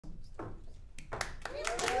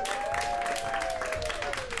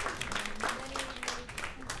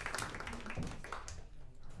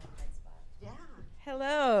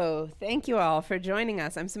Thank you all for joining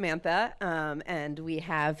us. I'm Samantha, and we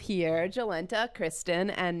have here Jolenta, Kristen,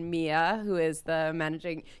 and Mia, who is the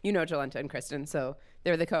managing, Jolenta and Kristen, so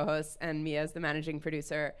they're the co-hosts, and Mia is the managing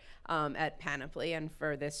producer at Panoply and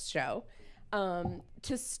for this show.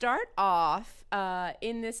 To start off,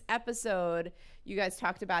 in this episode, you guys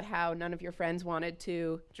talked about how none of your friends wanted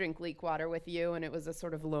to drink leak water with you, and it was a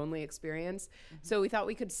sort of lonely experience. Mm-hmm. So we thought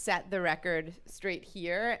we could set the record straight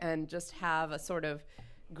here and just have a sort of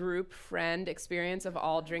group friend experience of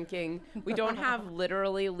all drinking. We don't have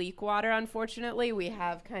literally leak water, unfortunately. We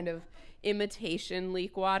have kind of imitation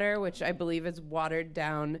leak water, which I believe is watered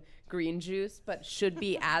down green juice, but should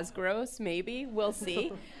be as gross, maybe. We'll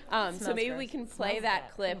see. So maybe we can play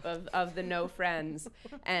that clip of the no friends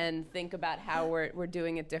and think about how we're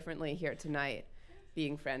doing it differently here tonight,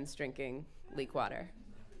 being friends drinking leak water.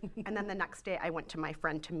 And then the next day, I went to my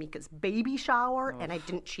friend Tamika's baby shower, and I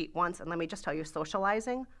didn't cheat once. And let me just tell you,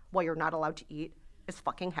 socializing while you're not allowed to eat is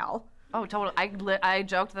fucking hell. Oh, totally. I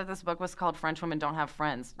joked that this book was called French Women Don't Have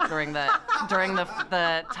Friends during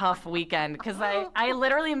the tough weekend, because I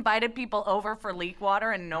literally invited people over for leak water,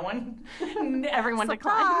 and everyone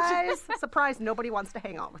declined. Surprise! Nobody wants to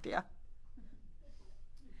hang out with you.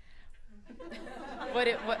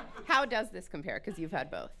 How does this compare? Because you've had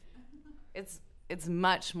both. It's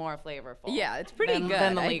much more flavorful. Yeah, it's pretty good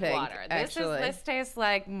than the I leak think, water. This tastes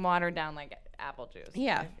like watered down like apple juice.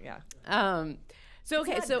 Yeah. So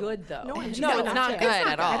it's not good though. No, it's not good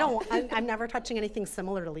at all. I'm never touching anything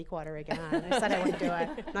similar to leak water again. I said I wouldn't do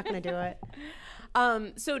it. I'm not going to do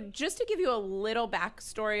it. So just to give you a little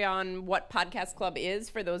backstory on what Podcast Club is,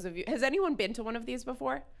 for those of you, has anyone been to one of these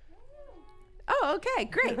before? Oh, okay,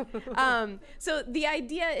 great. So the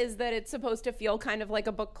idea is that it's supposed to feel kind of like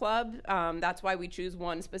a book club. That's why we choose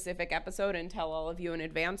one specific episode and tell all of you in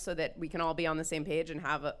advance so that we can all be on the same page and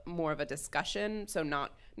have more of a discussion. So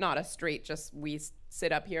not a straight just we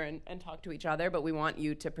sit up here and talk to each other, but we want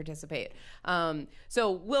you to participate.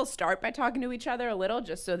 So we'll start by talking to each other a little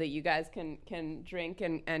just so that you guys can drink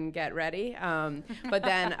and get ready. But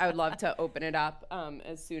then I would love to open it up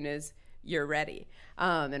as soon as you're ready.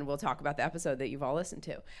 And we'll talk about the episode that you've all listened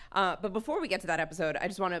to. But before we get to that episode, I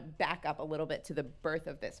just want to back up a little bit to the birth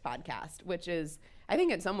of this podcast, which is, I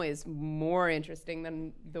think in some ways, more interesting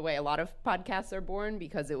than the way a lot of podcasts are born,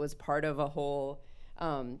 because it was part of a whole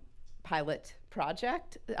pilot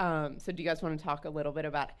project. So do you guys want to talk a little bit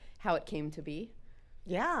about how it came to be?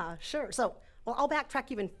 Yeah, sure. So, I'll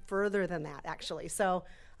backtrack even further than that, actually. So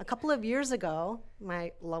a couple of years ago,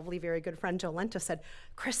 my lovely, very good friend Jolenta said,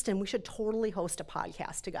 Kristen, we should totally host a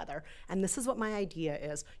podcast together. And this is what my idea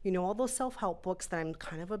is. You know, all those self-help books that I'm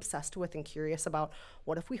kind of obsessed with and curious about,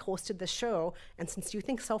 what if we hosted this show? And since you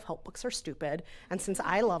think self-help books are stupid, and since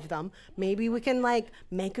I love them, maybe we can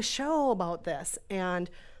make a show about this.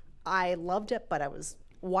 And I loved it, but I was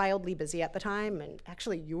wildly busy at the time, and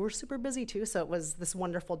actually you were super busy too, so it was this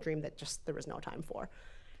wonderful dream that just there was no time for.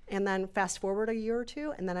 And then fast forward a year or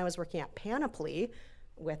two, and then I was working at Panoply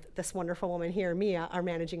with this wonderful woman here, Mia, our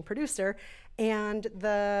managing producer, and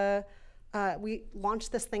we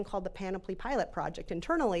launched this thing called the Panoply Pilot Project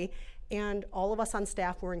internally, and all of us on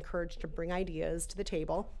staff were encouraged to bring ideas to the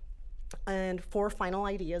table. And 4 final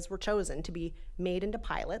ideas were chosen to be made into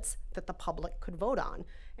pilots that the public could vote on.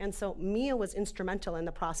 And so Mia was instrumental in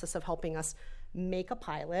the process of helping us make a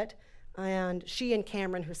pilot. And she and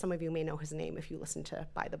Cameron, who some of you may know his name if you listen to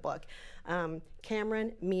Buy the Book,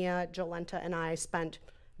 Cameron, Mia, Jolenta, and I spent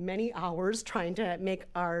many hours trying to make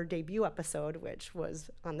our debut episode, which was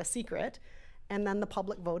on The Secret. And then the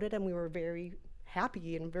public voted, and we were very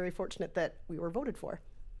happy and very fortunate that we were voted for.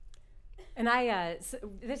 And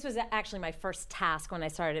this was actually my first task when I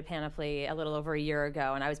started at Panoply a little over a year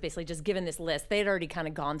ago, and I was basically just given this list. They had already kind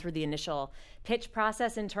of gone through the initial pitch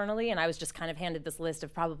process internally, and I was just kind of handed this list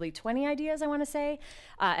of probably 20 ideas, I want to say,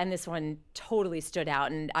 and this one totally stood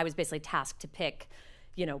out, and I was basically tasked to pick,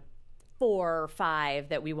 4 or 5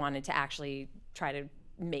 that we wanted to actually try to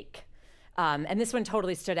make. And this one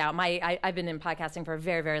totally stood out. I've been in podcasting for a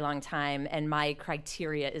very, very long time, and my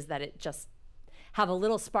criteria is that it just have a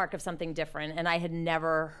little spark of something different, and I had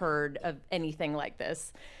never heard of anything like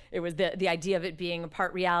this. It was the idea of it being a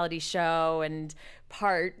part reality show and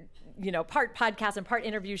part podcast and part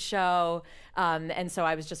interview show, and so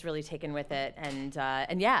I was just really taken with it, and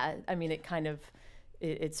yeah, I mean,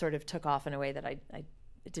 it sort of took off in a way that I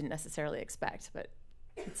didn't necessarily expect, but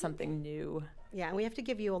it's something new. Yeah, and we have to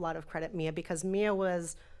give you a lot of credit, Mia, because Mia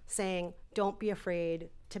was saying, don't be afraid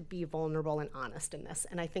to be vulnerable and honest in this.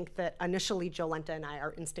 And I think that initially Jolenta and I,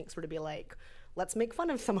 our instincts were to be like, let's make fun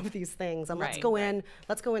of some of these things, and let's go in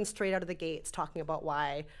straight out of the gates talking about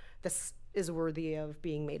why this is worthy of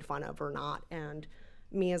being made fun of or not. And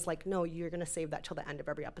Mia's like, no, you're going to save that till the end of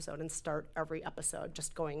every episode and start every episode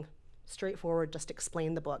just going straightforward, just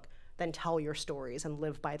explain the book, then tell your stories and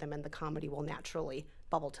live by them, and the comedy will naturally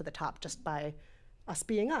bubble to the top just by us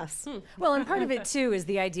being us. Well, and part of it too is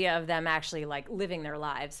the idea of them actually like living their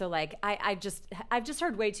lives. So like I've just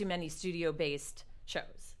heard way too many studio-based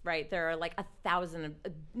shows, right? There are like 1,000,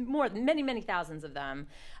 many thousands of them,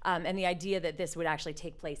 and the idea that this would actually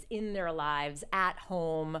take place in their lives, at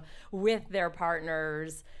home, with their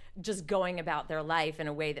partners, just going about their life in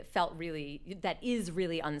a way that is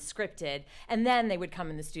really unscripted. And then they would come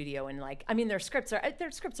in the studio and like, I mean, their scripts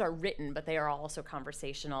are written, but they are also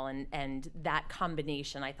conversational, and that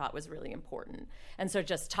combination I thought was really important. And so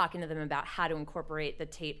just talking to them about how to incorporate the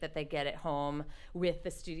tape that they get at home with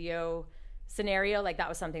the studio scenario, like that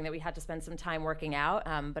was something that we had to spend some time working out,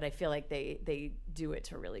 but I feel like they do it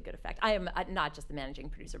to really good effect. I am not just the managing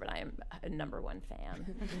producer, but I am a #1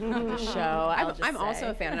 fan of the show. I'm also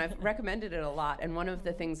a fan, and I've recommended it a lot. And one of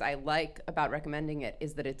the things I like about recommending it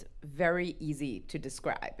is that it's very easy to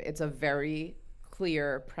describe. It's a very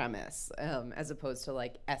clear premise, as opposed to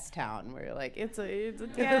like S-Town, where you're like, it's a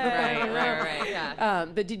town. Right. Yeah.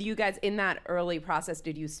 But did you guys, in that early process,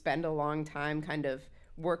 did you spend a long time kind of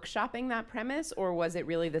workshopping that premise, or was it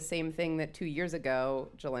really the same thing that 2 years ago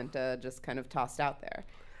Jolenta just kind of tossed out there?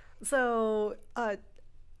 So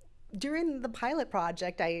during the pilot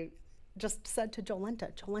project, I just said to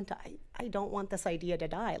Jolenta, I don't want this idea to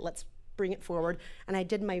die. Let's bring it forward. And I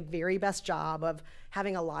did my very best job of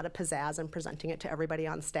having a lot of pizzazz and presenting it to everybody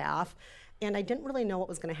on staff. And I didn't really know what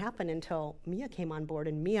was going to happen until Mia came on board,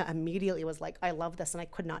 and Mia immediately was like, I love this. And I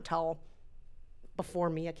could not tell before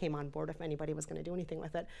Mia came on board if anybody was going to do anything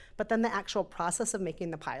with it. But then the actual process of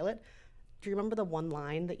making the pilot, do you remember the one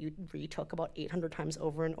line that you retook about 800 times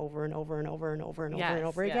over and over and over and over and over and over and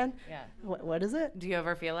over again? Yeah. What is it? Do you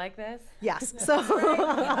ever feel like this? Yes. So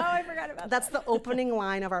I forgot about that's the opening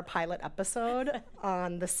line of our pilot episode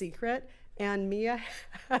on The Secret. And Mia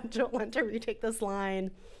had Jolenta retake this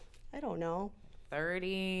line, I don't know,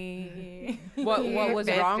 30. What was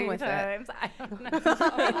wrong with times. it? I don't know.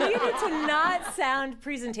 It needed to not sound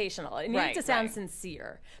presentational. It needed Right, to sound right.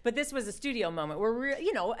 sincere. But this was a studio moment where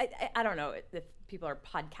I don't know if people are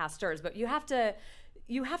podcasters, but you have to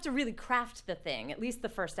really craft the thing. At least the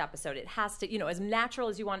first episode, it has to, as natural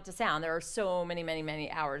as you want it to sound. There are so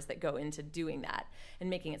many hours that go into doing that and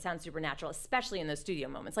making it sound supernatural, especially in those studio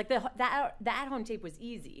moments. Like the at-home tape was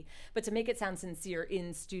easy, but to make it sound sincere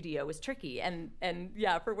in studio was tricky. And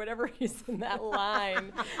yeah, for whatever reason, that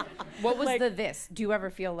line. What was this? Do you ever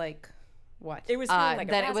feel like what? It was feeling like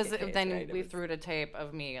a that it was. basket case, Then right? we threw the tape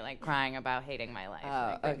of me like crying about hating my life.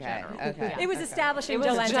 Oh, like, in general. okay. It was establishing It was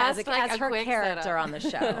Jolenta just like as a her quick character setup. on the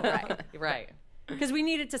show, Right. Because we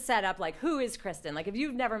needed to set up like, who is Kristen? Like, if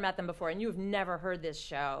you've never met them before and you've never heard this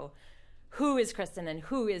show, who is Kristen and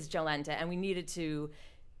who is Jolenta? And we needed to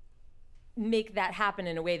make that happen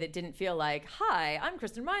in a way that didn't feel like, hi, I'm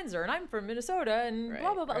Kristen Meinzer and I'm from Minnesota and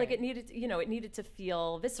blah blah blah. Like it needed to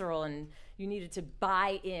feel visceral, and you needed to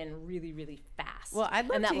buy in really, really fast. Well, I'd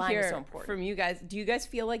love and that to line hear was so important. from you guys. Do you guys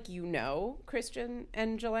feel like you know Kristen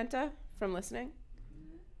and Jolenta from listening?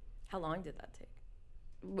 How long did that take?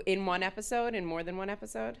 In one episode? In more than one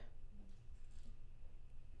episode?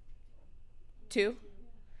 2?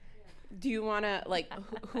 Do you want to, like,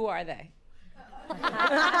 who are they? I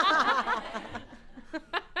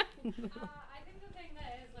think the thing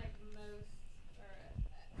that is like most, or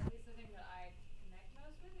at least the thing that I connect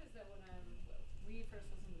most with, is that when we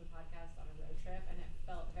first listened to the podcast on a road trip, and it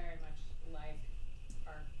felt very much like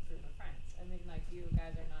our group of friends. I mean, like, you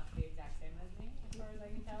guys are not the exact same as me, as far as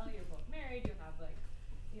I can tell. You're both married. You have like,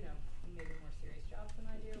 maybe more serious jobs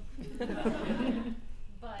than I do.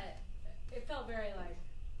 But it felt very like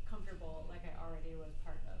comfortable, like I already was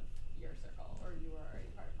part of your circle, or you were already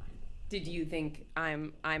part of mine. Did you think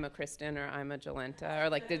I'm a Kristen or I'm a Jolenta? Or,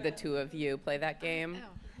 like, did the two of you play that game? Oh,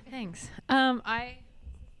 thanks. I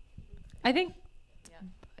think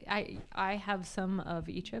I have some of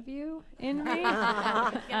each of you in me.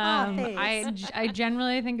 I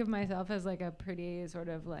generally think of myself as like a pretty sort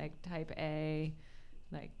of like type A,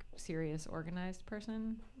 like serious, organized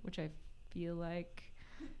person, which I feel like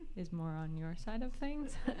is more on your side of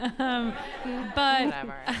things. But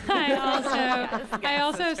I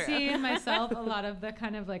also see in myself a lot of the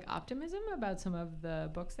kind of like optimism about some of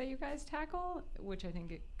the books that you guys tackle, which I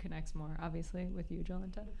think it connects more obviously with you,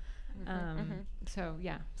 Jolenta. So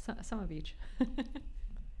yeah, some of each.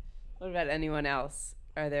 What about anyone else?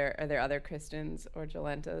 Are there other Kristens or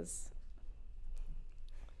Jolentas?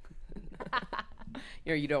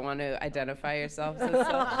 You don't want to identify yourselves as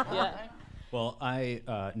such? Yeah. Well, I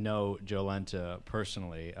know Jolenta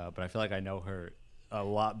personally, but I feel like I know her a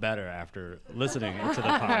lot better after listening to the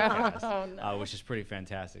podcast, which is pretty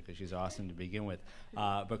fantastic because she's awesome to begin with.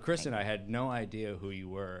 But Kristen, I had no idea who you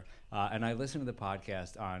were, and I listened to the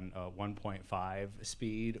podcast on 1.5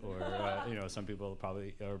 speed, or some people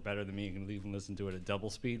probably are better than me and can even listen to it at double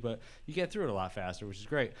speed, but you get through it a lot faster, which is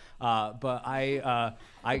great. But I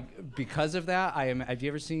because of that, have you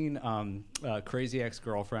ever seen Crazy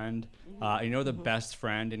Ex-Girlfriend? The best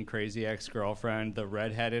friend in Crazy Ex-Girlfriend, the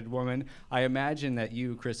redheaded woman? I imagine that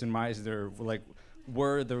you, Kristen Meinzer,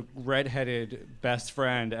 were the redheaded best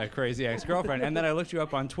friend at Crazy Ex-Girlfriend. And then I looked you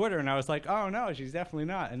up on Twitter, and I was like, oh, no, she's definitely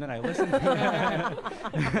not. And then I listened.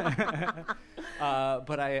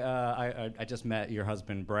 But I just met your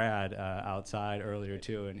husband, Brad, outside earlier,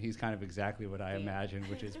 too, and he's kind of exactly what I imagined,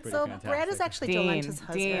 which is pretty fantastic. So Brad is actually Jolenta's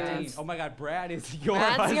husband. Dean. Oh, my God, Brad is your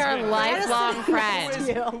Brad's husband. your lifelong friend.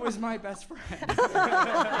 Who was my best friend?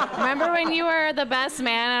 Remember when you were the best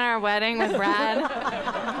man at our wedding with Brad?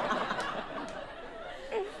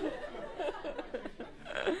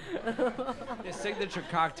 His signature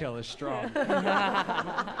cocktail is strong.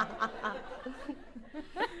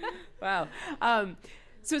 Wow.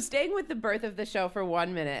 So staying with the birth of the show for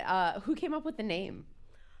 1 minute, who came up with the name?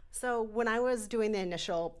 So when I was doing the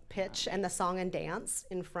initial pitch and the song and dance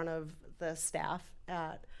in front of the staff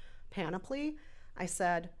at Panoply, I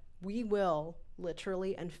said, we will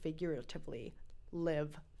literally and figuratively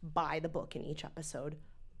live by the book in each episode.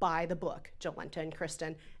 By the book, Jolenta and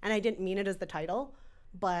Kristen. And I didn't mean it as the title,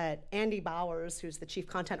 but Andy Bowers, who's the chief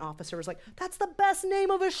content officer, was like, that's the best name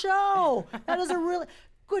of a show. That is a really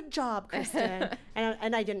good job, Kristen.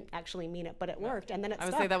 and I didn't actually mean it, but it worked. And then it I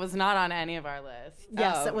would stuck. say that was not on any of our lists.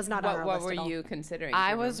 Yes, it was not on our What list were at all. you considering?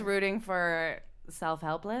 I was rooting for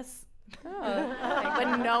Self-Helpless.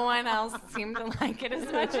 But no one else seemed to like it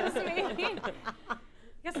as much as me.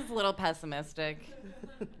 I guess it's a little pessimistic,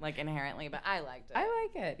 inherently, but I liked it. I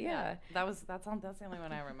like it, yeah. That's the only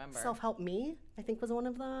one I remember. Self-Help Me, I think, was one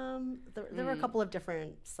of them. There were a couple of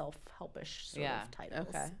different self-helpish sort of titles.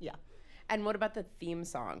 Okay. Yeah. And what about the theme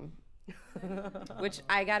song? Which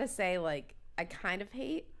I gotta say, I kind of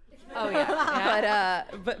hate. Oh yeah.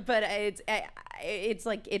 But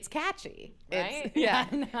it's catchy. Right?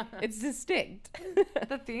 It's distinct.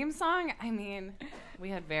 The theme song, I mean, we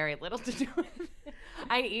had very little to do with it.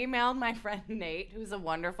 I emailed my friend Nate, who's a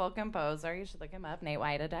wonderful composer. You should look him up,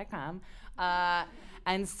 natewaida.com,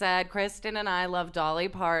 and said, Kristen and I love Dolly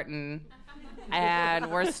Parton, and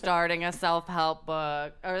we're starting a self-help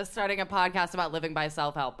book, or starting a podcast about living by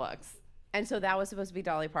self-help books. And so that was supposed to be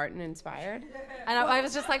Dolly Parton inspired? And I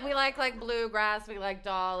was just like, we like bluegrass, we like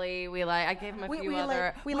Dolly, I gave him a few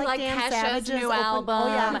other. We like Dan Kesha's Savage's new album. Oh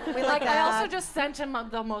yeah, we like I that. also just sent him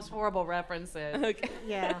the most horrible references. Okay.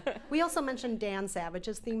 Yeah. We also mentioned Dan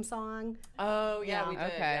Savage's theme song. Oh yeah, we did.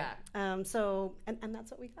 Okay. Yeah. So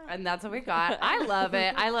that's what we got. And that's what we got. I love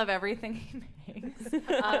it. I love everything he makes.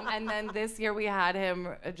 And then this year we had him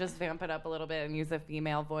just vamp it up a little bit and use a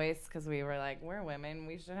female voice because we were like, we're women.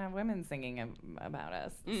 We should have women singing about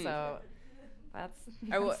us. So that's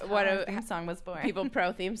what our theme song was born. People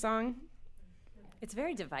pro theme song? It's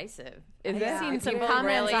very divisive. Is I've it? seen some People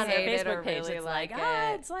comments really on their hate it or Facebook page. really It's like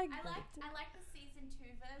it. it's like. I like the season 2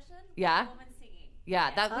 version. Yeah? The woman singing.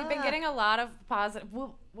 Yeah, that we've been getting a lot of positive.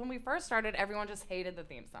 Well, when we first started, everyone just hated the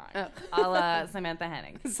theme song. Oh. A la Samantha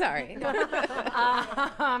Henig. Sorry. But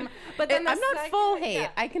then I'm not full hate.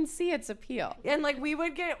 Yeah. I can see its appeal. And we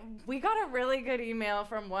got a really good email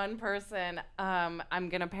from one person. I'm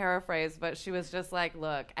gonna paraphrase, but she was just like,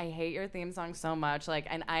 "Look, I hate your theme song so much.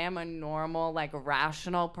 And I am a normal,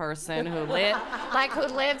 rational person who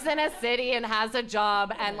lives in a city and has a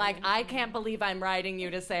job, and I can't believe I'm writing you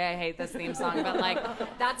to say I hate this theme song, but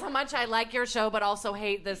that's how much I like your show, but also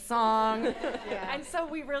hate this song." Yeah. And so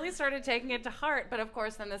we really started taking it to heart. But of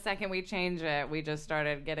course, then the second we changed it, we just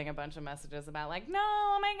started getting a bunch of messages about no,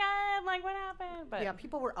 oh my God, what happened? But yeah,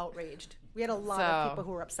 people were outraged. We had a lot of people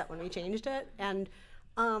who were upset when we changed it. And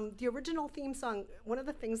the original theme song, one of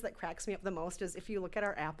the things that cracks me up the most is if you look at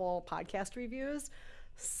our Apple podcast reviews,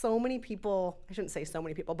 so many people, I shouldn't say so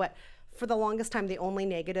many people, but for the longest time, the only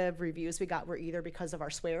negative reviews we got were either because of our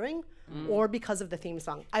swearing or because of the theme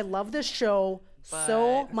song. I love this show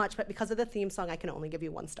so much, but because of the theme song, I can only give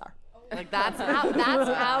you 1 star. That's how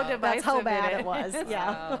divisive That's how bad it it was.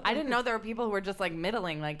 Yeah. I didn't know there were people who were just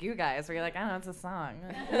middling like you guys, where you're like, I don't know, it's a song.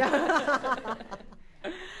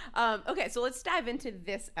 Okay, so let's dive into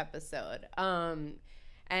this episode.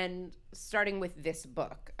 And starting with this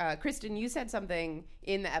book, Kristen, you said something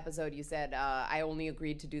in the episode. You said, I only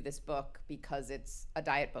agreed to do this book because it's a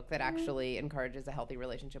diet book that actually encourages a healthy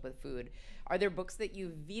relationship with food. Are there books that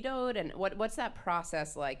you vetoed? And what's that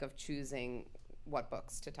process like of choosing what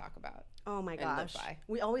books to talk about? Oh my and live gosh. by?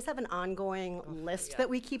 We always have an ongoing list that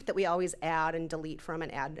we keep that we always add and delete from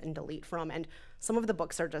and add and delete from. And some of the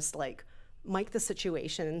books are just like Mike the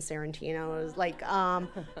Situation in Sarantino's. Like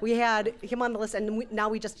we had him on the list, and now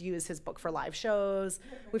we just use his book for live shows.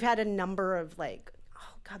 We've had a number of like,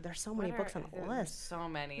 oh God, there's so many books on the list. So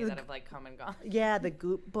many that have like come and gone. Yeah, the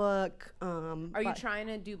Goop book. Are you trying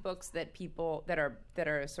to do books that people that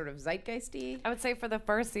are sort of zeitgeisty? I would say for the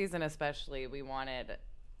first season especially, we wanted,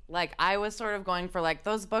 like, I was sort of going for like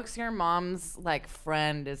those books your mom's like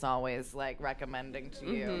friend is always like recommending to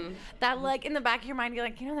you. That like in the back of your mind you're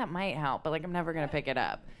like, that might help, but like I'm never gonna pick it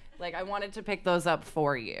up. Like I wanted to pick those up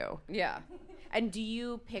for you. Yeah. And do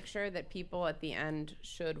you picture that people at the end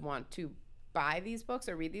should want to buy these books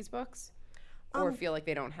or read these books? Or feel like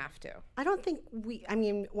they don't have to? I don't think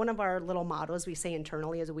one of our little mottos we say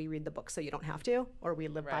internally is we read the books so you don't have to, or we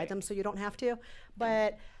live by them so you don't have to.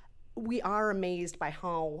 But we are amazed by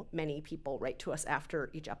how many people write to us after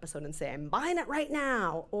each episode and say, I'm buying it right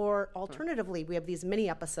now. Or alternatively, we have these mini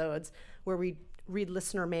episodes where we read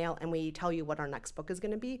listener mail and we tell you what our next book is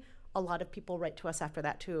going to be. A lot of people write to us after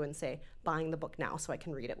that too and say, buying the book now so I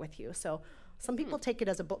can read it with you. So some people take it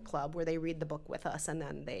as a book club where they read the book with us and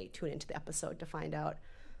then they tune into the episode to find out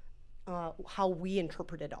how we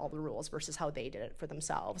interpreted all the rules versus how they did it for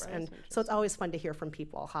themselves. And so it's always fun to hear from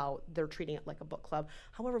people how they're treating it like a book club.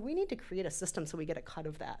 However, we need to create a system so we get a cut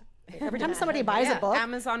of that. Every time somebody buys a book.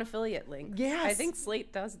 Amazon affiliate link. Yes. I think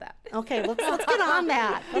Slate does that. Okay, let's get on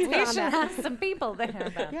that. Let's get on that. Have some people there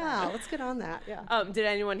about Yeah, let's get on that. Yeah. Did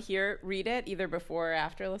anyone here read it either before or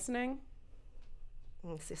after listening?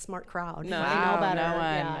 It's a smart crowd. No. They know better. no one,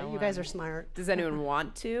 Yeah, no you guys are smart. Does anyone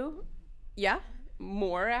want to? Yeah?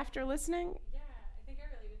 More after listening? Yeah, I think I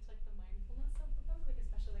related to like the mindfulness of the book, like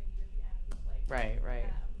especially like you at the end, like Right.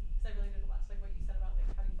 because I related a lot to like what you said about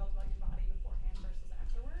like how you felt about your body beforehand versus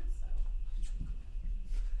afterwards. So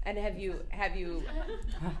And have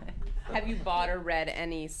you bought or read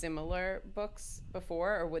any similar books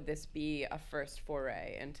before, or would this be a first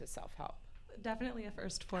foray into self-help? Definitely a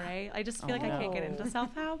first foray. I just feel like I can't get into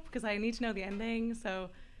self-help because I need to know the ending.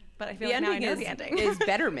 But I feel like now I know the ending. Is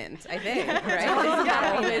betterment, I think, right? Is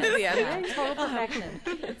that always the ending? Total perfection.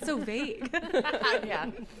 It's so vague.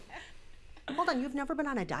 Yeah. Hold on, you've never been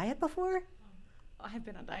on a diet before? I've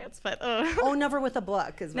been on diets, but Oh, never with a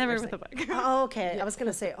book. Is what never you're with a saying. book. Oh, okay. I was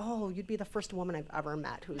going to say, you'd be the first woman I've ever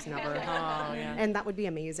met who's never. And that would be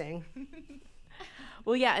amazing.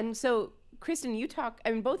 Well, yeah, and so Kristen,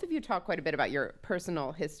 both of you talk quite a bit about your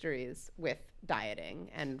personal histories with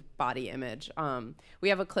dieting and body image. We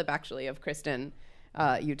have a clip actually of Kristen,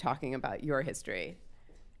 you talking about your history.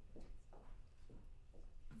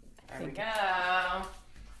 There we go.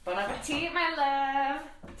 Bon appetit, my love.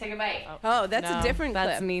 Take a bite. Oh, that's a different clip.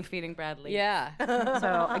 That's me feeding Bradley. Yeah.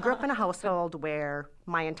 So I grew up in a household where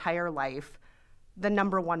my entire life, the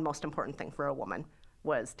number one most important thing for a woman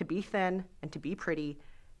was to be thin and to be pretty.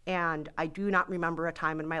 And I do not remember a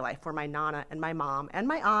time in my life where my nana and my mom and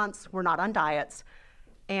my aunts were not on diets.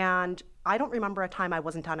 And I don't remember a time I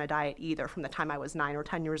wasn't on a diet either from the time I was 9 or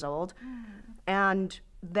 10 years old. And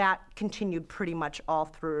that continued pretty much all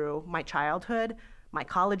through my childhood, my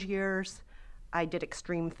college years. I did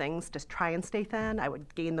extreme things to try and stay thin. I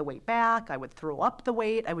would gain the weight back. I would throw up the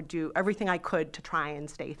weight. I would do everything I could to try and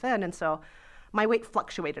stay thin. And so my weight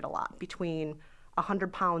fluctuated a lot between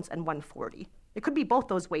 100 pounds and 140. It could be both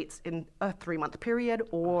those weights in a 3-month period,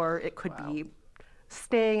 or it could be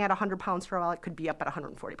staying at 100 pounds for a while. It could be up at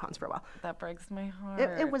 140 pounds for a while. That breaks my heart.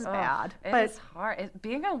 It was bad. But it's hard.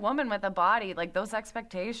 Being a woman with a body, like those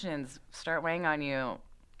expectations start weighing on you.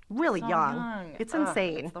 Really So young. It's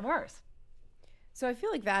insane. It's the worst. So I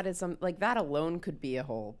feel like that is that alone could be a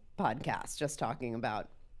whole podcast just talking about,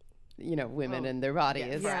 women and their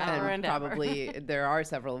bodies, and probably there are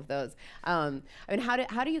several of those. I mean,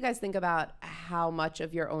 how do you guys think about how much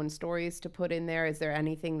of your own stories to put in there? Is there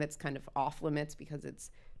anything that's kind of off limits because it's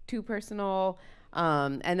too personal?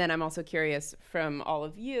 And then I'm also curious from all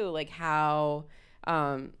of you, like how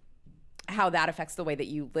that affects the way that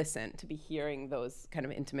you listen, to be hearing those kind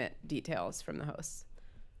of intimate details from the hosts.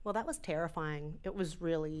 Well, that was terrifying. It was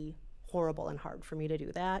really horrible and hard for me to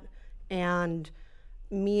do that. And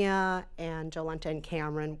Mia and Jolenta and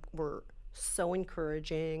Cameron were so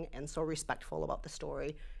encouraging and so respectful about the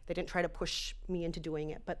story. They didn't try to push me into doing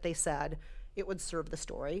it, but they said it would serve the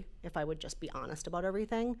story if I would just be honest about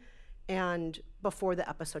everything. And before the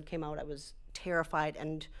episode came out, I was terrified.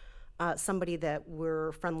 And somebody that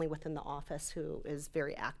we're friendly with in the office who is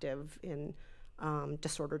very active in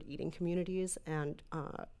disordered eating communities, and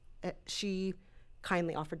she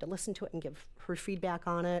kindly offered to listen to it and give her feedback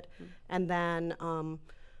on it. And then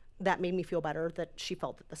that made me feel better that she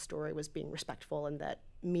felt that the story was being respectful and that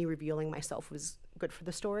me revealing myself was good for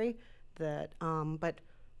the story. But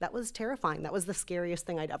that was terrifying. That was the scariest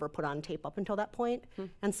thing I'd ever put on tape up until that point.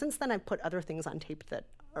 And since then, I've put other things on tape that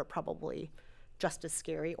are probably just as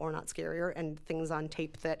scary or not scarier, and things on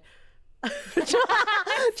tape that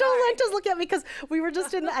Jolenta's looking at me because we were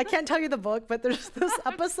just in I can't tell you the book, but there's this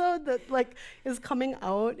episode that like is coming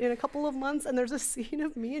out in a couple of months, and there's a scene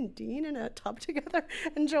of me and Dean in a tub together,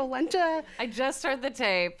 and Jolenta. I just heard the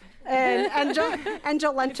tape. And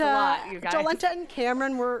Jolenta, lot, you guys. Jolenta and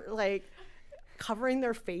Cameron were like covering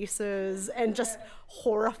their faces and just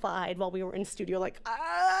horrified while we were in studio, like,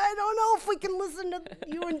 I don't know if we can listen to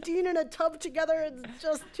you and Dean in a tub together. It's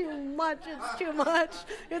just too much. It's too much.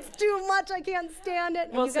 It's too much. I can't stand it.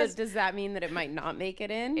 And Well, you so guys, does that mean that it might not make it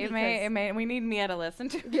in? It may. We need Mia to listen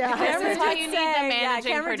to. Yeah. This is why you need the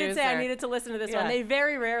managing Cameron producer. did say I needed to listen to this one. Yeah. They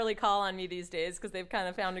very rarely call on me these days because they've kind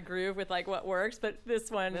of found a groove with like what works. But this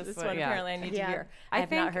one yeah. apparently I need to hear. I have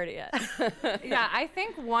not heard it yet. Yeah, I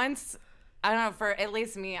think once, I don't know, for at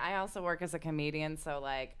least me, I also work as a comedian, so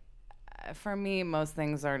like for me, most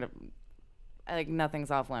things are like nothing's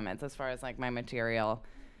off limits as far as like my material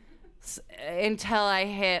until I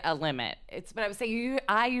hit a limit. But I would say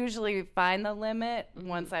I usually find the limit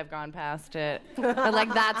once I've gone past it. But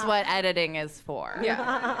like that's what editing is for.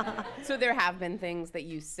 Yeah. So there have been things that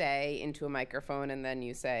you say into a microphone and then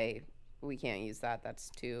you say, we can't use that. That's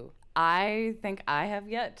too. I think I have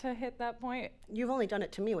yet to hit that point. you've only done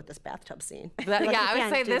it to me with this bathtub scene. But, Like, yeah, you I would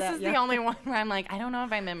can't say do this that, is yeah. the only one where I'm like, I don't know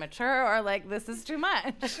if I'm immature or like this is too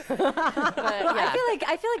much. But, Well, yeah.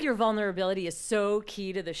 I feel like your vulnerability is so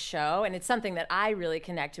key to the show, and it's something that I really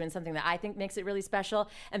connect to, and something that I think makes it really special.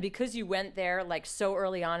 And because you went there like so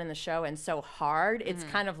early on in the show and so hard, it's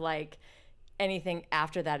kind of like anything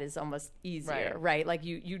after that is almost easier, right? Like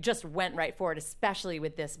you just went right for it, especially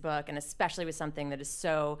with this book, and especially with something that is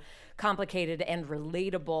so complicated and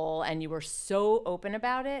relatable, and you were so open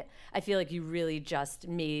about it. I feel like you really just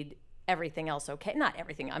made everything else okay. Not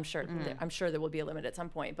everything, I'm sure there will be a limit at some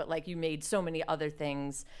point, but like you made so many other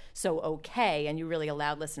things so okay, and you really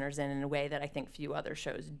allowed listeners in a way that I think few other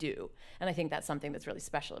shows do. And I think that's something that's really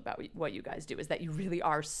special about what you guys do, is that you really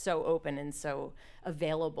are so open and so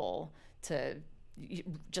available to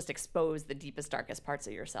just expose the deepest, darkest parts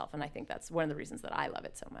of yourself. And I think that's one of the reasons that I love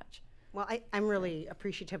it so much. Well, I'm really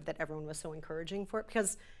appreciative that everyone was so encouraging for it,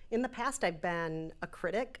 because in the past I've been a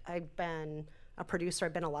critic, I've been a producer,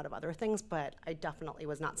 I've been a lot of other things, but I definitely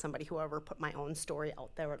was not somebody who ever put my own story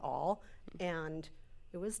out there at all. And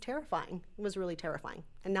it was terrifying. It was really terrifying.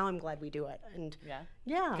 And now I'm glad we do it. And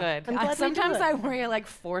yeah, Good. I'm glad Sometimes we do I it. worry I like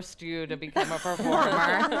forced you to become a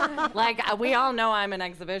performer. Like we all know I'm an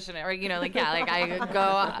exhibitionist, or like I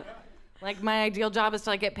go. Like my ideal job is to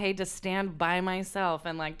like get paid to stand by myself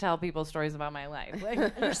and like tell people stories about my life.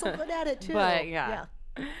 Like, You're so good at it too. but yeah.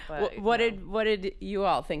 But, What did you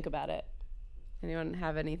all think about it? Anyone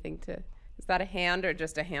have anything to? Is that a hand or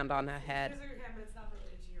just a hand on a head?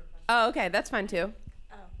 Oh, okay, that's fine too.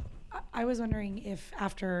 I was wondering if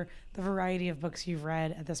after the variety of books you've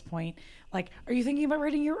read at this point, like, are you thinking about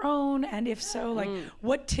writing your own? And if so, like,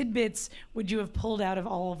 what tidbits would you have pulled out of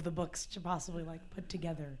all of the books to possibly like put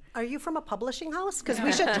together? Are you from a publishing house? Because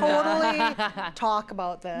we should totally talk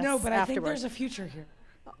about this. No, but I think afterwards. there's a future here.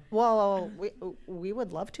 Well, we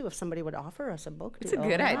would love to if somebody would offer us a book deal. It's a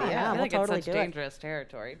good idea. Yeah, I feel we'll like totally it's do such it. dangerous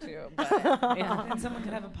territory too. But, yeah. And someone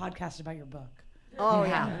could have a podcast about your book. Oh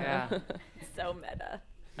yeah. Yeah. So meta.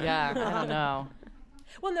 Yeah. I don't know.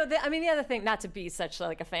 Well, no, the other thing, not to be such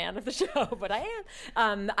like a fan of the show, but I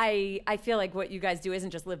am. I feel like what you guys do isn't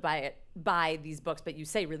just live by these books, but you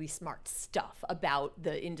say really smart stuff about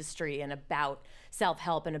the industry and about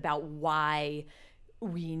self-help and about why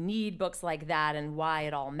we need books like that and why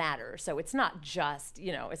it all matters. So it's not just,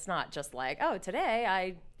 it's not just like, oh, today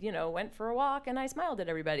I, went for a walk and I smiled at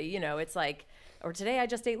everybody. It's like, or today I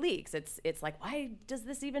just ate leeks. It's like, why does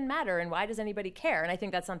this even matter? And why does anybody care? And I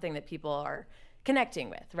think that's something that people are connecting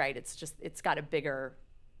with, right? It's got a bigger,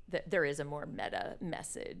 there is a more meta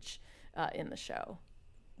message in the show.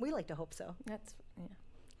 We like to hope so. That's,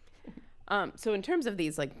 yeah. So in terms of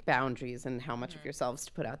these like boundaries and how much of yourselves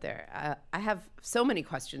to put out there, I have so many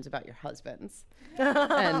questions about your husbands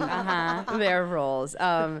and their roles.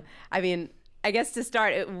 I mean, I guess to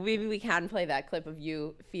start, maybe we can play that clip of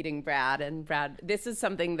you feeding Brad. And Brad, this is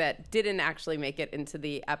something that didn't actually make it into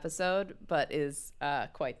the episode, but is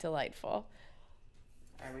quite delightful.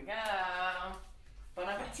 There we go. Bon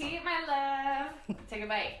appetit, my love. Take a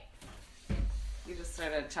bite. You just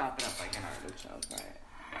sort of chop it up like an artichoke, right?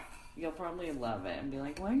 You'll probably love it and be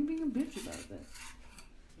like, why are you being a bitch about this?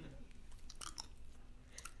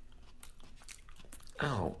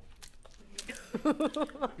 Oh.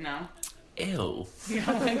 No? Ew. You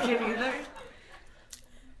don't like it either?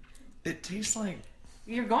 It tastes like...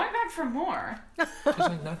 You're going back for more. It tastes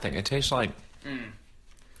like nothing. It tastes like... You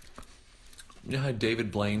know how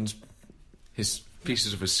David Blaine's... His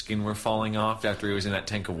pieces of his skin were falling off after he was in that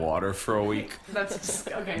tank of water for a week? That's...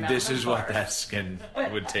 Okay, now This is what that skin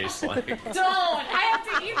would taste like. Don't! I have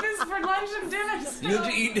to eat this for lunch and dinner. Stop. You have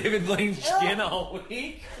to eat David Blaine's skin all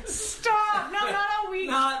week? Stop! No, not all week.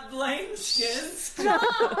 Not Blaine's skin?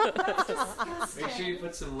 Stop! That's disgusting. Make sure you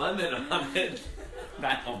put some lemon on it.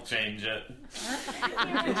 That'll change it.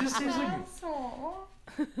 It just tastes like...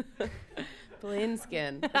 Plain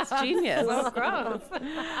skin. That's genius. So gross.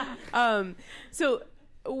 So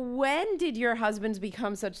when did your husbands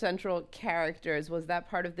become such central characters? Was that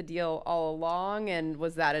part of the deal all along, and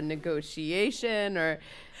was that a negotiation, or?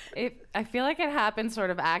 I feel like it happened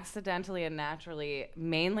sort of accidentally and naturally,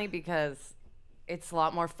 mainly because it's a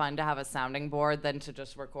lot more fun to have a sounding board than to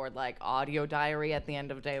just record like audio diary at the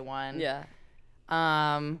end of day one. Yeah.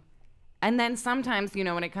 And then sometimes, you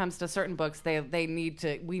know, when it comes to certain books, we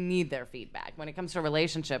need their feedback. When it comes to a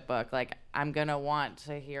relationship book, like, I'm going to want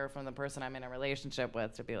to hear from the person I'm in a relationship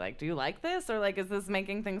with to be like, do you like this? Or like, is this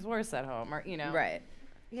making things worse at home? Or, you know. Right.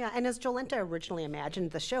 Yeah, and as Jolenta originally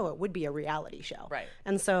imagined the show, it would be a reality show. Right.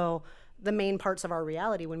 And so the main parts of our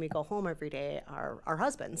reality when we go home every day are our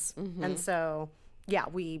husbands. Mm-hmm. And so, yeah,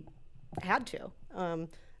 we had to.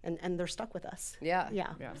 And they're stuck with us. Yeah.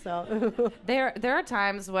 Yeah. So There are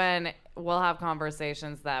times when we'll have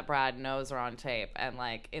conversations that Brad knows are on tape, and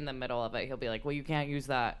like in the middle of it, he'll be like, well, you can't use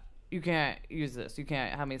that. You can't use this. You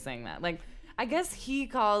can't have me saying that. Like, I guess he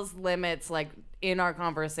calls limits like in our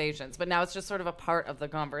conversations, but now it's just sort of a part of the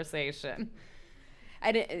conversation.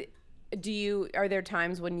 And are there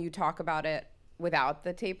times when you talk about it without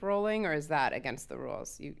the tape rolling, or is that against the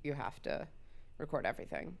rules? You have to record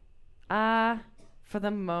everything. For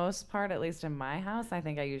the most part, at least in my house, I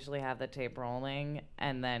think I usually have the tape rolling,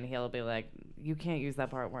 and then he'll be like, you can't use that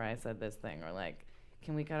part where I said this thing, or like,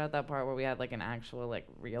 can we cut out that part where we had like an actual like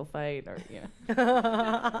real fight, or you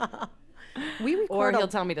know. Or he'll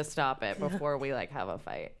tell me to stop it before we like have a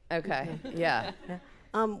fight. Okay. Yeah.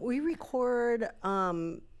 we record,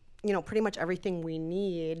 pretty much everything we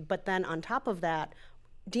need. But then on top of that,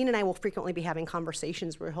 Dean and I will frequently be having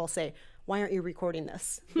conversations where he'll say, why aren't you recording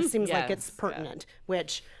this? This seems like it's pertinent,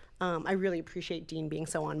 which I really appreciate Dean being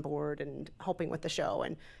so on board and helping with the show.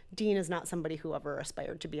 And Dean is not somebody who ever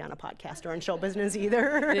aspired to be on a podcast or in show business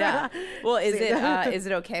either. Yeah. Well, is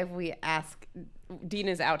it okay if we ask? Dean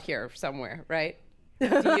is out here somewhere, right?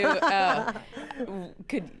 What's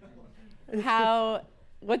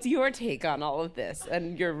your take on all of this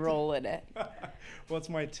and your role in it? What's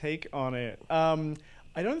my take on it?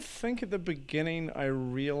 I don't think at the beginning I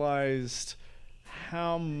realized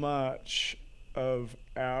how much of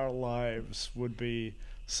our lives would be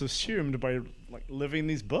subsumed by like living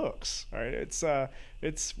these books. Right?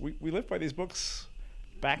 We live by these books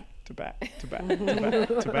back to back to back to back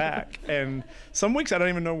to back, and some weeks I don't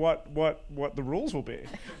even know what the rules will be,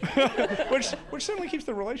 which certainly keeps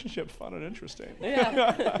the relationship fun and interesting.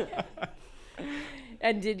 Yeah.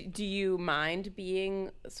 And do you mind being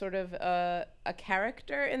sort of a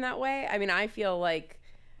character in that way? I mean, I feel like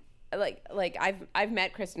I've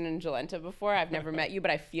met Kristen and Jolenta before. I've never met you, but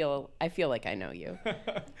I feel like I know you.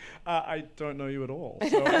 I don't know you at all,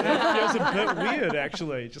 so it feels a bit weird,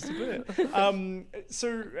 actually, just a bit.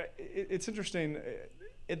 So it's interesting.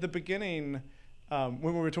 At the beginning, when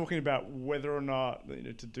we were talking about whether or not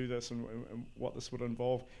to do this and what this would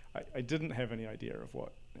involve, I didn't have any idea of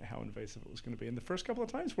how invasive it was going to be. And the first couple of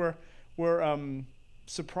times were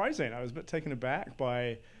surprising. I was a bit taken aback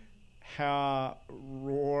by how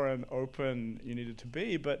raw and open you needed to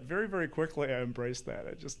be, but very, very quickly I embraced that.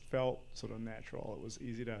 It just felt sort of natural. It was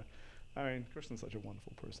easy to... I mean, Kristen's such a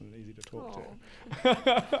wonderful person and easy to talk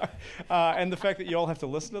to. And the fact that you all have to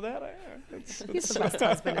listen to that, he's the best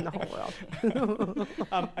husband in the whole world.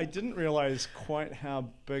 I didn't realize quite how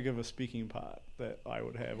big of a speaking part that I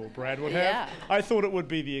would have or Brad would have. Yeah. I thought it would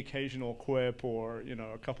be the occasional quip or,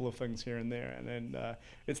 a couple of things here and there. And then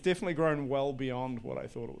it's definitely grown well beyond what I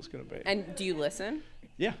thought it was going to be. And do you listen?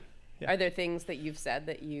 Yeah. Are there things that you've said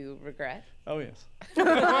that you regret? Oh, yes.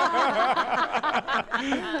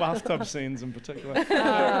 Bathtub scenes in particular.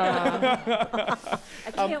 I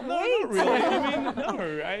can't wait. Not really. I mean, no.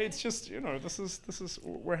 It's just, this is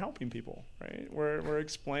we're helping people, right? We're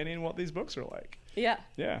explaining what these books are like. Yeah.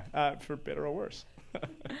 Yeah, for better or worse.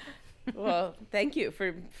 Well, thank you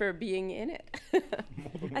for being in it.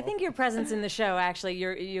 I think your presence in the show, actually,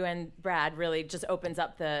 you and Brad really just opens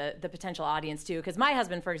up the potential audience too. Because my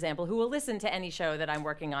husband, for example, who will listen to any show that I'm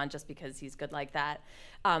working on just because he's good like that,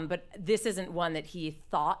 but this isn't one that he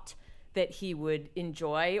thought that he would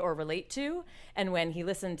enjoy or relate to. And when he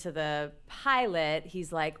listened to the pilot,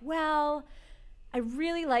 he's like, well, I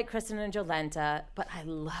really like Kristen and Jolenta, but I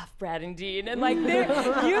love Brad and Dean. And like,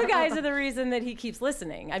 you guys are the reason that he keeps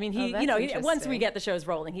listening. I mean, once we get the shows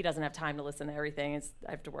rolling, he doesn't have time to listen to everything.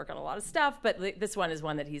 I have to work on a lot of stuff, but this one is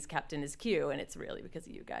one that he's kept in his queue, and it's really because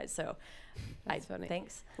of you guys. So, funny.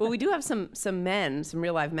 Thanks. Well, we do have some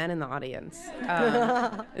real live men in the audience.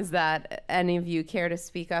 Is that any of you care to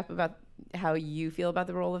speak up about how you feel about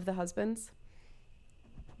the role of the husbands?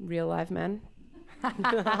 Real live men?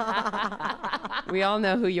 We all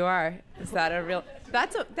know who you are. Is that a real?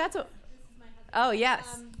 That's a. Oh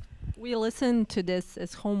yes. We listen to this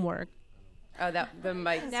as homework. Oh, the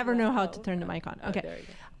mic. Never know how to turn the mic on. Okay. There you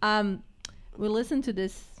go. We listened to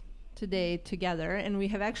this today together, and we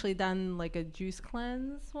have actually done like a juice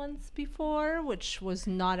cleanse once before, which was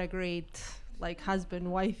not a great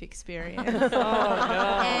husband-wife experience.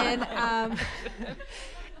 Oh no.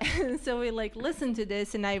 And so we listened to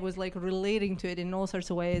this, and I was relating to it in all sorts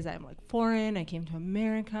of ways. I'm foreign. I came to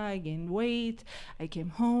America. I gained weight. I came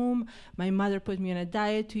home. My mother put me on a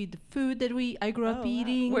diet to eat the food that I grew up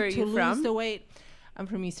eating. Where are you to from? lose the weight. I'm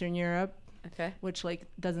from Eastern Europe. Okay. Which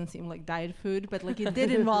doesn't seem like diet food, but it did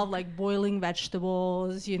involve boiling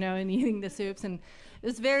vegetables, and eating the soups, and it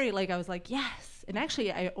was very I was yes. And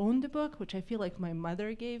actually, I own the book, which I feel like my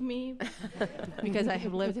mother gave me because I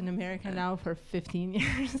have lived in America now for 15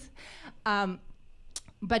 years.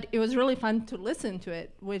 But it was really fun to listen to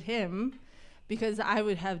it with him because I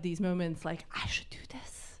would have these moments I should do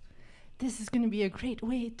this. This is going to be a great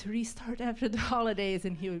way to restart after the holidays.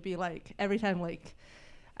 And he would be every time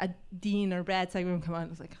a Dean or Brad segment would come on, I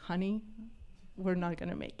was honey, we're not going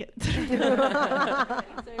to make it. So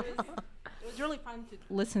it was really fun to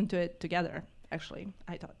listen to it together. Actually,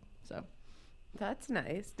 I thought so. That's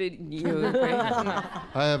nice. Did you agree?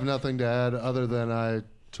 I have nothing to add other than I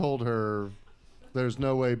told her there's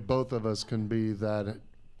no way both of us can be that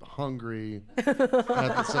hungry at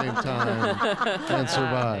the same time and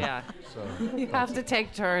survive. Yeah. So You have to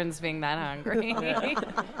take turns being that hungry.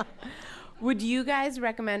 Would you guys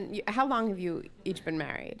recommend? How long have you each been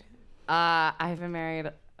married? I've been married,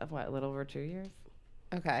 a little over 2 years?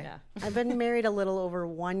 Okay. Yeah. I've been married a little over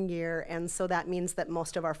 1 year, and so that means that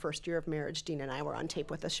most of our first year of marriage, Dean and I were on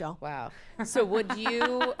tape with the show. Wow. So would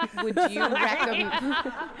you recommend?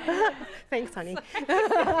 Thanks, honey.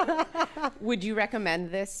 Would you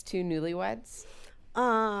recommend this to newlyweds?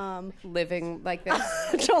 Living like this?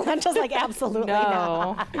 Jolenta's absolutely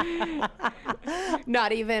No.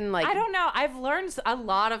 Not even I don't know. I've learned a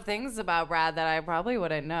lot of things about Brad that I probably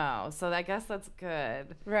wouldn't know. So I guess that's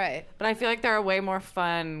good. Right. But I feel like there are way more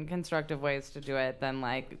fun, constructive ways to do it than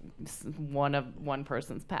one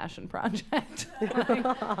person's passion project.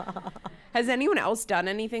 Has anyone else done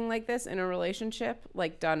anything like this in a relationship?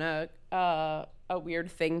 Done a weird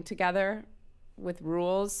thing together with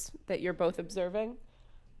rules that you're both observing?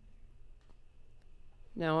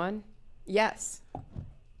 No one? Yes.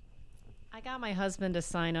 I got my husband to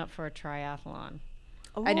sign up for a triathlon.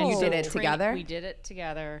 Oh. And you did it together? We did it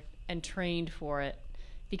together and trained for it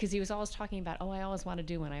because he was always talking about, I always want to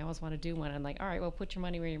do one. I always want to do one. I'm like, all right, well, put your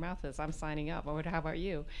money where your mouth is. I'm signing up. How about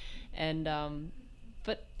you? And,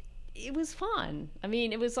 but it was fun. I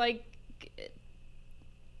mean, it was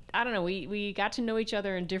I don't know. We got to know each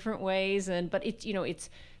other in different ways, but it's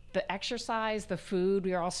the exercise, the food.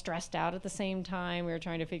 We were all stressed out at the same time. We were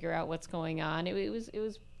trying to figure out what's going on. It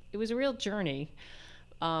was a real journey.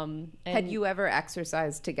 Had you ever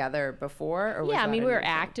exercised together before? Or was yeah, I that mean, a we new were thing?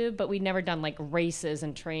 active, but we'd never done races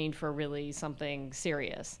and trained for really something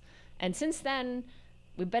serious. And since then,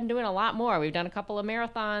 we've been doing a lot more. We've done a couple of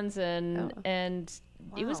marathons, and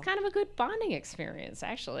it was kind of a good bonding experience,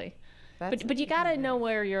 actually. But you got to know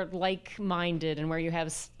where you're like-minded and where you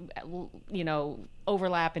have,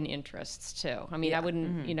 overlap in interests too. I mean, I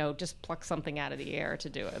wouldn't, just pluck something out of the air to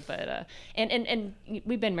do it. But and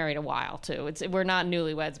we've been married a while too. We're not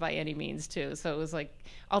newlyweds by any means too. So it was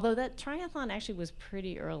although that triathlon actually was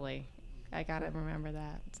pretty early. I got to remember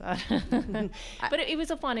that. So. But it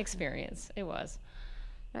was a fun experience. It was.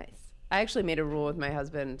 Nice. I actually made a rule with my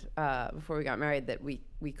husband before we got married that we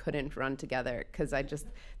couldn't run together because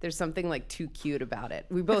there's something like too cute about it.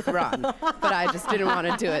 We both run, but I just didn't want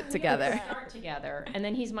to do it together. Start together, and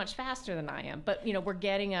then he's much faster than I am. But we're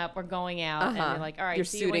getting up, we're going out, and you're like, all right, you're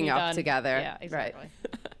see you when suiting you're up done. together. Yeah, exactly.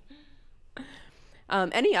 Right.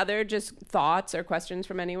 Any other just thoughts or questions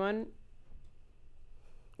from anyone?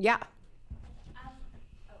 Yeah.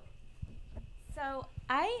 So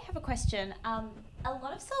I have a question. A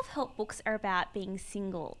lot of self-help books are about being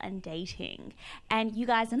single and dating, and you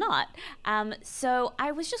guys are not. So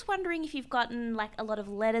I was just wondering if you've gotten like a lot of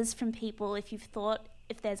letters from people, if you've thought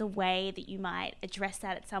if there's a way that you might address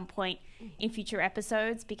that at some point in future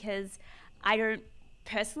episodes, because I don't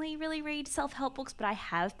personally really read self-help books, but I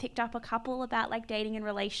have picked up a couple about like dating and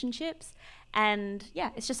relationships, and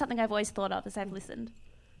yeah, it's just something I've always thought of as I've listened.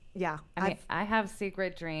 Yeah. I mean, I have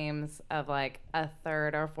secret dreams of like a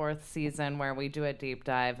 3rd or 4th season where we do a deep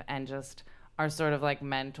dive and just are sort of like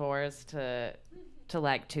mentors to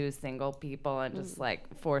like 2 single people and just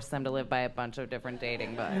like force them to live by a bunch of different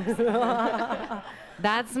dating books.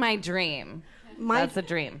 That's my dream. That's a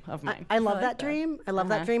dream of mine. I love that dream. I love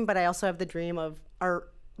that dream, but I also have the dream of our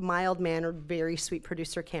mild-mannered, very sweet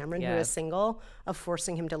producer Cameron, who is single, of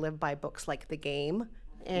forcing him to live by books like The Game.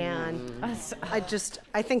 And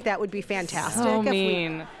I think that would be fantastic. So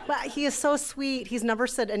mean. But he is so sweet. He's never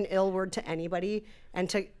said an ill word to anybody, and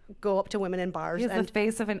to go up to women in bars. He's and the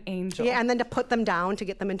face of an angel. Yeah, and then to put them down to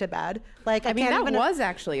get them into bed. Like I mean, that was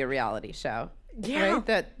actually a reality show. Yeah. Right?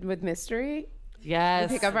 That with Mystery.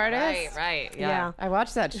 Yes. The Pickup Artist. Right. Yeah. I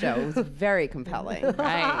watched that show. It was very compelling.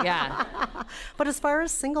 Right. Yeah. But as far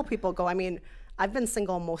as single people go, I mean, I've been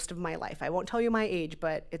single most of my life. I won't tell you my age,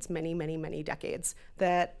 but it's many, many, many decades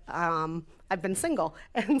that I've been single.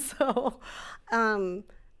 And so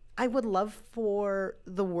I would love for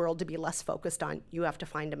the world to be less focused on you have to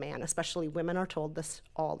find a man, especially women are told this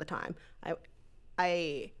all the time.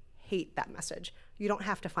 I hate that message. You don't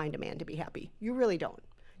have to find a man to be happy. You really don't.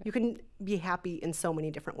 You can be happy in so many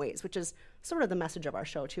different ways, which is sort of the message of our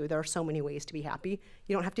show, too. There are so many ways to be happy.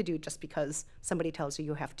 You don't have to do it just because somebody tells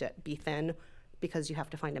you have to be thin, because you have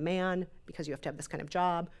to find a man, because you have to have this kind of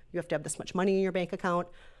job, you have to have this much money in your bank account.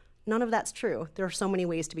 None of that's true. There are so many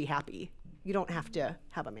ways to be happy. You don't have to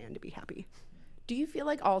have a man to be happy. Do you feel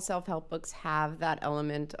like all self-help books have that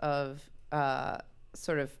element of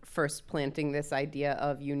sort of first planting this idea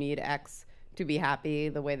of you need X to be happy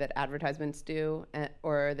the way that advertisements do,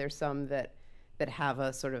 or are there some that have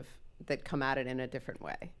a sort of, that come at it in a different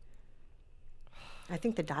way? I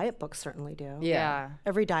think the diet books certainly do. Yeah.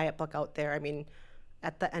 Every diet book out there. I mean,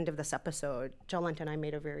 at the end of this episode, Jolenta and I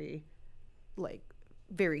made a very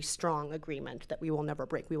strong agreement that we will never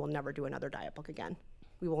break. We will never do another diet book again.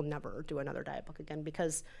 We will never do another diet book again,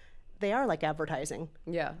 because they are like advertising.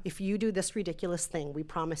 Yeah. If you do this ridiculous thing, we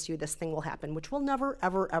promise you this thing will happen, which will never,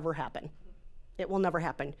 ever, ever happen. It will never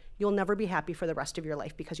happen. You'll never be happy for the rest of your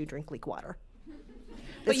life because you drink leak water.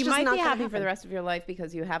 But you might be happy for the rest of your life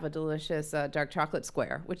because you have a delicious dark chocolate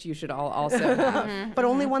square, which you should all also have. But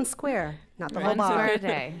only one square, not the whole bar. One square a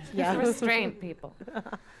day. Yeah. Restraint, people.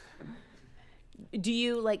 Do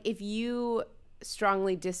you, like, if you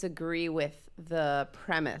strongly disagree with the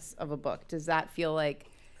premise of a book, does that feel like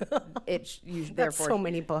you therefore so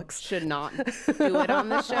many books should not do it on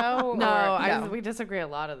the show? No, we disagree a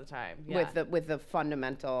lot of the time. Yeah. With the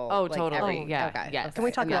fundamental. Oh, like, totally. Yeah. Okay. Yes. Can we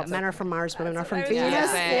talk about men are from Mars, women are from Venus?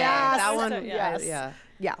 Yes. That one. Yes. Yes.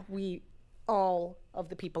 Yeah. We all of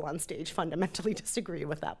the people on stage fundamentally disagree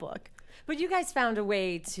with that book. But you guys found a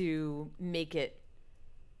way to make it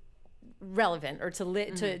relevant, or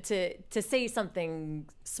to say something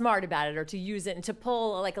smart about it, or to use it and to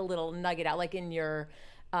pull like a little nugget out, like in your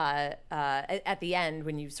at the end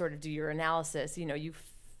when you sort of do your analysis, you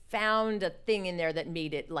found a thing in there that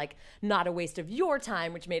made it like not a waste of your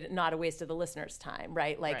time, which made it not a waste of the listener's time,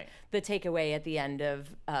 right? Like the takeaway at the end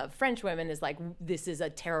of French Women is like, this is a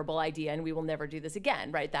terrible idea and we will never do this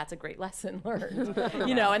again, right? That's a great lesson learned,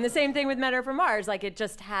 and the same thing with Men Are From Mars. Like it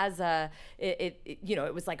just has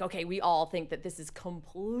it was like, okay, we all think that this is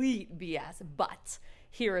complete BS, but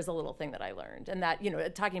here is a little thing that I learned. And that,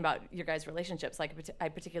 talking about your guys' relationships, like I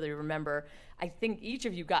particularly remember, I think each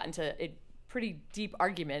of you got into a pretty deep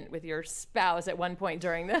argument with your spouse at one point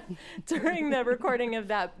during the recording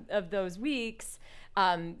of those weeks,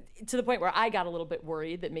 to the point where I got a little bit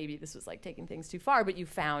worried that maybe this was like taking things too far, but you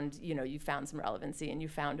found some relevancy, and you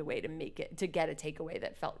found a way to get a takeaway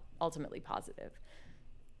that felt ultimately positive.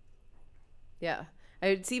 Yeah.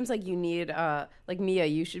 It seems like you need, like Mia,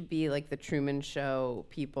 you should be like the Truman Show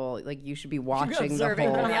people. Like you should be watching the whole Observing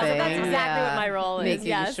thing. from the outside. That's exactly what my role is, Making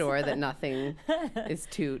yes. sure that nothing is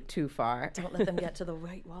too far. Don't let them get to the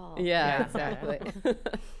right wall. Yeah, exactly.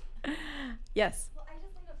 Yes. Well,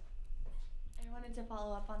 I wanted to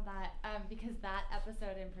follow up on that because that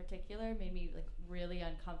episode in particular made me like really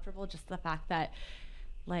uncomfortable. Just the fact that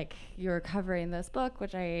like you're covering this book,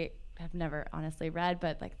 which I have never honestly read,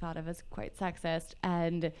 but like thought of as quite sexist,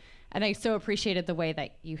 and I so appreciated the way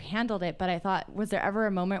that you handled it. But I thought, was there ever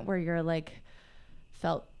a moment where you're like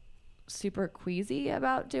felt super queasy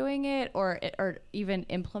about doing it, or even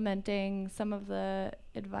implementing some of the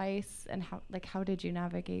advice, and how did you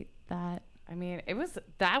navigate that? I mean,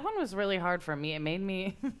 that one was really hard for me. It made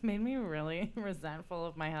me really resentful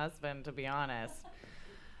of my husband, to be honest.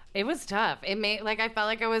 It was tough. I felt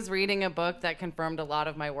like I was reading a book that confirmed a lot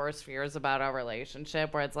of my worst fears about our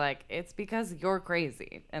relationship, where it's like, it's because you're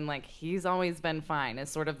crazy and like he's always been fine is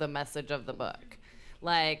sort of the message of the book.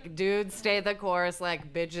 Like, dudes, stay the course,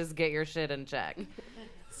 like bitches, get your shit in check.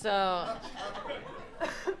 So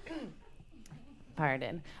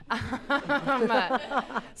pardon.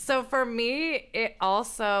 So for me, it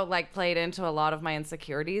also like played into a lot of my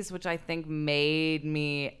insecurities, which I think made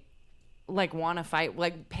me like want to fight,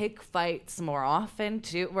 like pick fights more often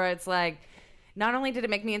too, where it's like, not only did it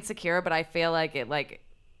make me insecure, but I feel like it like,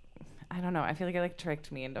 I don't know, I feel like it like tricked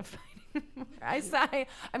me into fighting.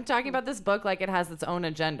 I'm talking about this book like it has its own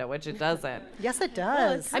agenda, which it doesn't. Yes, it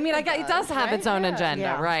does. I mean, it does have its own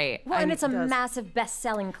agenda, right? Well, and it's a massive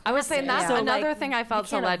best-selling classic. I was saying that's So, another like, thing I felt you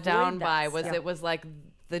so can't let down avoid by that was stuff. it was like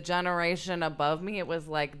the generation above me. It was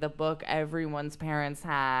like the book everyone's parents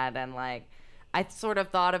had, and like I sort of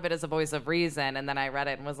thought of it as a voice of reason, and then I read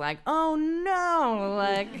it and was like, oh no,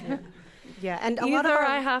 like yeah, and a either lot of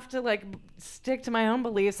I have to like stick to my own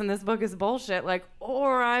beliefs and this book is bullshit, like,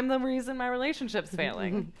 or I'm the reason my relationship's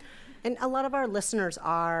failing. And a lot of our listeners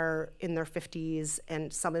are in their 50s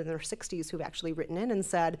and some in their 60s who've actually written in and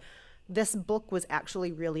said, this book was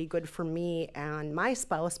actually really good for me and my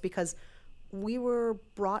spouse because we were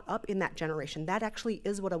brought up in that generation. That actually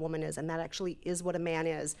is what a woman is, and that actually is what a man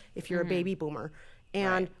is if you're a baby boomer.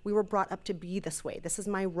 And we were brought up to be this way. This is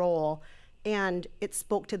my role. And it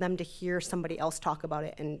spoke to them to hear somebody else talk about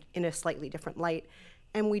it in a slightly different light.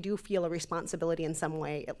 And we do feel a responsibility in some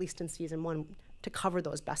way, at least in season 1, to cover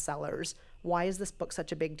those bestsellers. Why is this book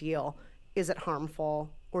such a big deal? Is it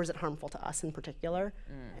harmful, or is it harmful to us in particular?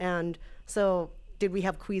 And so did we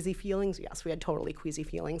have queasy feelings? Yes, we had totally queasy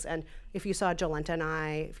feelings. And if you saw Jolenta and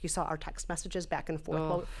I, if you saw our text messages back and forth,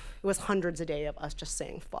 well, it was hundreds a day of us just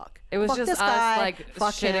saying, fuck. It was fuck just this us guy, like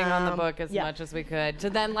fuck shitting on the him. book as much as we could,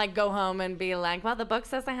 to then like go home and be like, well, the book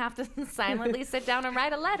says I have to silently sit down and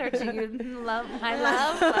write a letter to you, my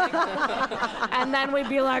love. Like, and then we'd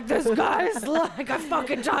be like, this guy's like a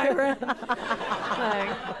fucking tyrant.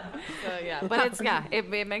 Like, so yeah, but it's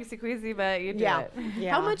it makes you queasy, but you do it.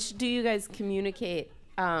 Yeah. How much do you guys communicate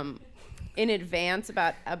in advance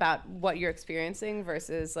about what you're experiencing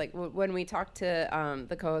versus like when we talk to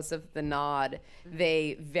the co-hosts of The Nod,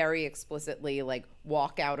 they very explicitly like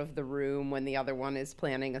walk out of the room when the other one is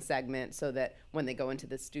planning a segment, so that when they go into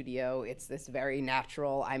the studio, it's this very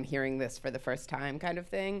natural, I'm hearing this for the first time kind of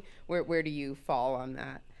thing. Where do you fall on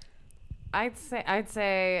that? I'd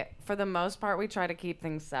say for the most part we try to keep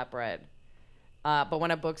things separate. But when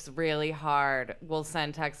a book's really hard, we'll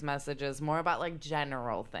send text messages more about like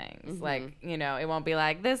general things. Like, you know, it won't be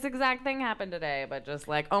like this exact thing happened today, but just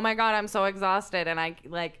like, oh my God, I'm so exhausted. And I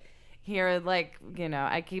like hear like, you know,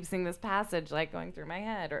 I keep seeing this passage like going through my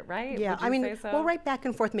head, right? Yeah, Would you I mean, say so? we'll write back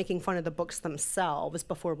and forth making fun of the books themselves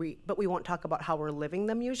but we won't talk about how we're living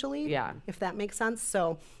them usually. Yeah. If that makes sense.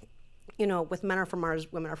 So, you know, with Men Are From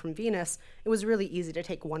Mars, Women Are From Venus, it was really easy to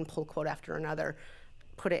take one pull quote after another,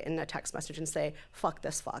 put it in a text message and say, fuck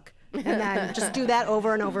this fuck. And then just do that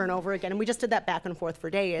over and over and over again. And we just did that back and forth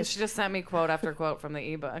for days. She just sent me quote after quote from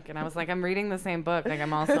the ebook. And I was like, I'm reading the same book. Like,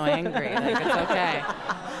 I'm also angry. Like, it's okay.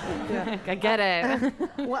 I get it.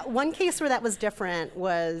 One case where that was different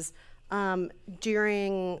was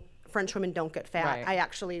during French Women Don't Get Fat. Right. I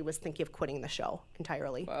actually was thinking of quitting the show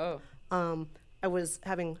entirely. Whoa. I was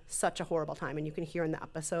having such a horrible time, and you can hear in the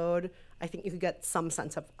episode, I think you could get some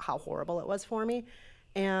sense of how horrible it was for me.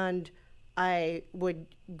 And I would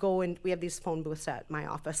go in, we have these phone booths at my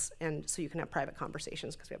office, and so you can have private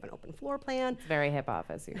conversations because we have an open floor plan. It's a very hip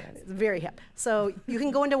office, you guys. It's very hip. So you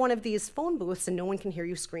can go into one of these phone booths and no one can hear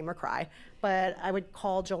you scream or cry. But I would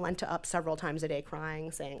call Jolenta up several times a day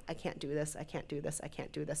crying, saying, I can't do this, I can't do this, I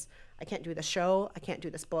can't do this. I can't do this show, I can't do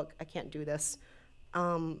this book, I can't do this.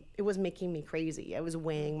 it was making me crazy. I was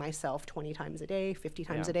weighing myself 20 times a day, 50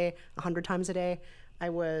 times a day, 100 times a day. I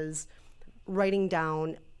was writing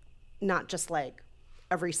down not just like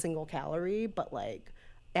every single calorie, but like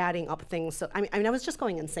adding up things. So I mean, I was just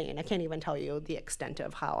going insane. I can't even tell you the extent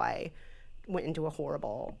of how I went into a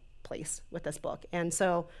horrible place with this book. And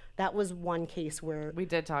so that was one case where we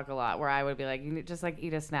did talk a lot, where I would be like, you need, just like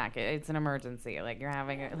eat a snack. It's an emergency. Like you're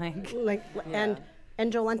having it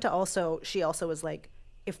and Jolenta also, she also was like,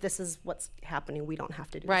 if this is what's happening, we don't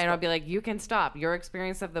have to do right. this. And I'll be like, you can stop. Your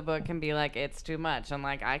experience of the book can be like, it's too much. And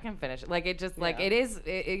like, I can finish it. Like, it just like,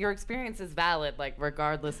 your experience is valid, like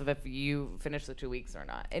regardless of if you finish the 2 weeks or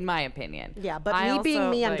not, in my opinion. Yeah. But me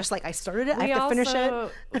being me, I'm just like, I started it. I have to finish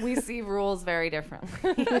it. We see rules very differently.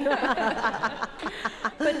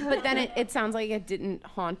 But then it sounds like it didn't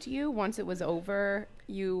haunt you once it was over.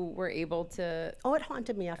 You were able to. Oh, it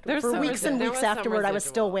haunted me after. For weeks and weeks afterward, I was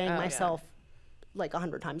still weighing myself like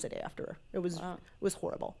 100 times a day after. It was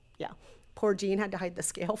horrible. Yeah. Poor Jean had to hide the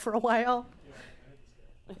scale for a while.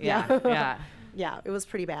 Yeah. Yeah, it was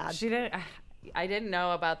pretty bad. I didn't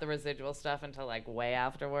know about the residual stuff until like way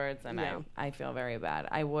afterwards, and I feel very bad.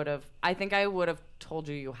 I think I would have told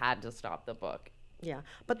you had to stop the book. Yeah.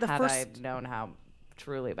 But had I known how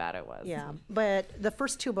truly bad it was. Yeah. But the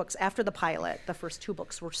first 2 books after the pilot, the first 2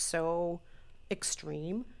 books were so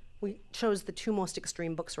extreme. We chose the 2 most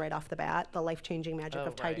extreme books right off the bat, The Life-Changing Magic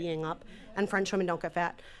of Tidying Up and French Women Don't Get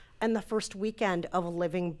Fat. And the first weekend of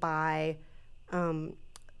living by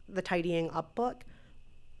the Tidying Up book,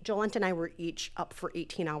 Jolenta and I were each up for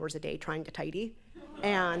 18 hours a day trying to tidy.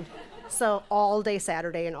 And so all day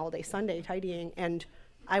Saturday and all day Sunday tidying. And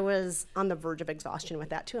I was on the verge of exhaustion with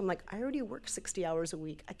that too. I'm like, I already work 60 hours a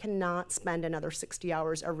week. I cannot spend another 60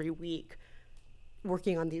 hours every week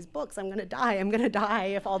working on these books. I'm gonna die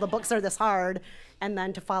if all the books are this hard. And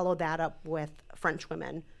then to follow that up with French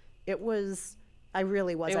Women, I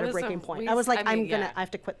really was at a breaking point. I was like, I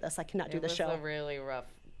have to quit this. I cannot do the show. It was a really rough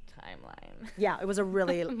timeline. Yeah, it was a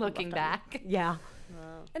really looking back. Yeah.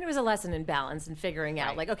 And it was a lesson in balance and figuring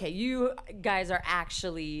out, like, okay, you guys are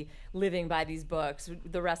actually living by these books.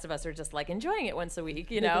 The rest of us are just like enjoying it once a week,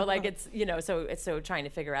 like it's, so trying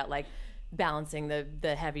to figure out like balancing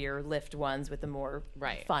the heavier lift ones with the more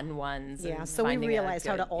fun ones. Yeah, so we realized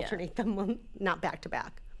how to alternate them, not back to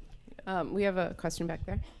back. We have a question back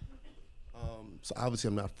there. So obviously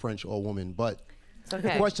I'm not French or woman, but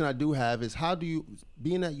okay. The question I do have is, how do you,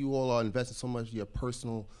 being that you all are investing so much of your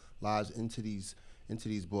personal lives into these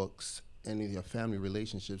books and in your family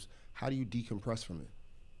relationships, how do you decompress from it?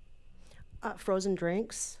 Frozen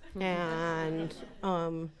drinks and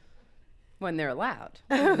when they're allowed.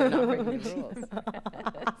 When they're not breaking the rules.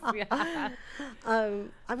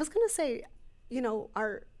 I was gonna say,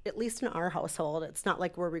 at least in our household, it's not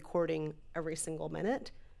like we're recording every single minute.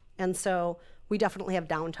 And so we definitely have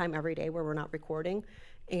downtime every day where we're not recording.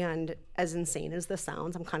 And as insane as this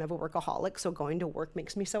sounds, I'm kind of a workaholic. So going to work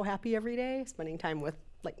makes me so happy every day, spending time with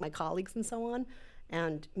like my colleagues and so on,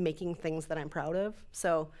 and making things that I'm proud of.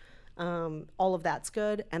 So all of that's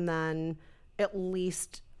good. And then at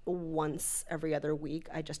least once every other week,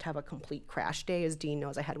 I just have a complete crash day. As Dean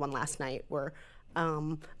knows, I had one last night where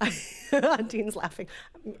Dean's laughing.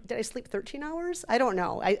 Did I sleep 13 hours? I don't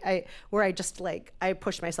know. Where I just like, I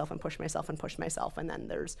push myself and push myself and push myself. And then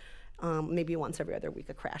there's maybe once every other week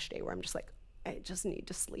a crash day where I'm just like, I just need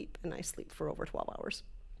to sleep. And I sleep for over 12 hours.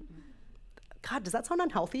 God, does that sound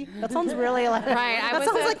unhealthy? That sounds really like that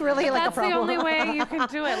sounds like really like a problem. That's the only way you can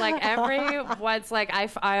do it. Like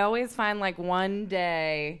I always find like one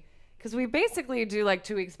day, because we basically do like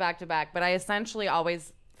 2 weeks back to back, but I essentially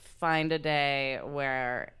always find a day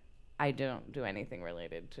where I don't do anything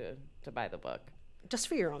related to buy the book. Just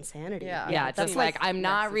for your own sanity. Yeah, just like I'm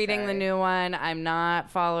not reading the new one. I'm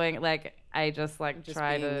not following, like I just like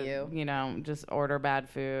try to, just order bad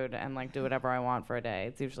food and like do whatever I want for a day.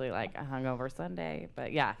 It's usually like a hungover Sunday,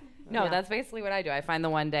 but that's basically what I do. I find the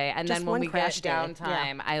one day, and just then when we get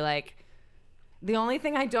downtime, I like. The only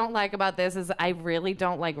thing I don't like about this is I really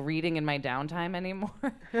don't like reading in my downtime anymore.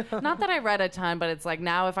 Not that I read a ton, but it's like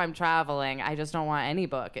now if I'm traveling, I just don't want any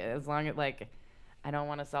book. As long as like I don't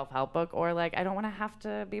want a self-help book, or like I don't want to have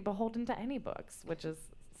to be beholden to any books, which is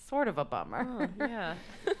sort of a bummer. Oh, yeah.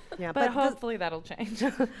 Yeah, but hopefully that'll change.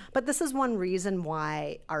 But this is one reason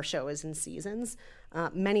why our show is in seasons.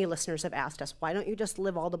 Many listeners have asked us, why don't you just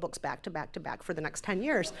live all the books back to back to back for the next 10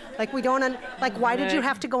 years? Like we don't, why did you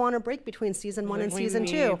have to go on a break between season 1 and season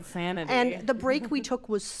 2? Sanity. And the break we took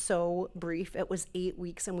was so brief. It was 8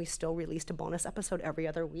 weeks, and we still released a bonus episode every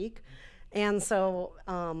other week. And so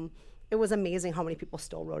it was amazing how many people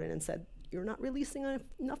still wrote in and said, you're not releasing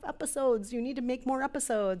enough episodes. You need to make more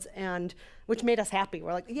episodes, and which made us happy.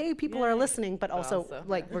 We're like, yay, people are listening, but also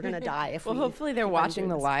like we're gonna die if well, we hopefully they're keep on watching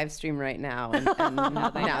the doing this. live stream right now, and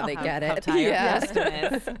now they get it.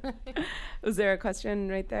 Yeah. Was there a question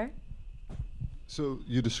right there? So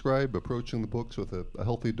you describe approaching the books with a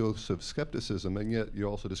healthy dose of skepticism, and yet you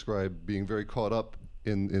also describe being very caught up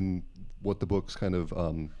in what the book's kind of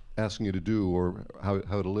asking you to do or how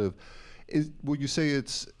to live. Would you say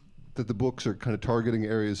it's that the books are kind of targeting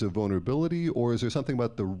areas of vulnerability, or is there something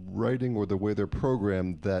about the writing or the way they're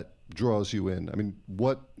programmed that draws you in? I mean,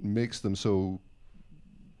 what makes them so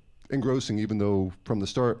engrossing, even though from the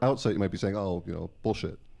start outside you might be saying, oh,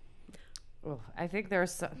 bullshit? Well, I think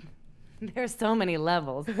there's so many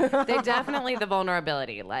levels. They definitely the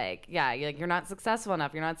vulnerability. Like, yeah, you're not successful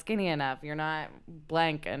enough. You're not skinny enough. You're not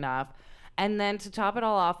blank enough. And then to top it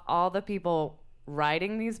all off, all the people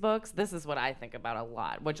writing these books, this is what I think about a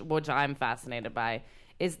lot, which I'm fascinated by,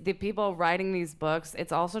 is the people writing these books.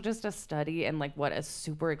 It's also just a study in like what a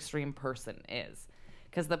super extreme person is.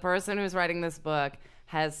 Because the person who's writing this book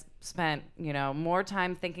has spent, more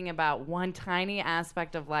time thinking about one tiny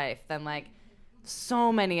aspect of life than like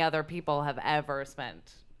so many other people have ever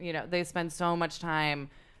spent. They spend so much time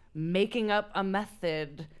making up a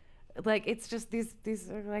method. Like, it's just these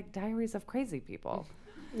are like diaries of crazy people.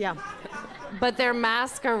 Yeah. But they're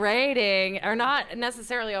masquerading, or not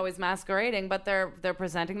necessarily always masquerading, but they're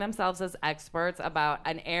presenting themselves as experts about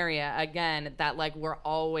an area, again, that like we're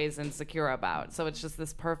always insecure about. So it's just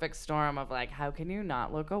this perfect storm of like, how can you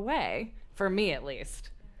not look away? For me, at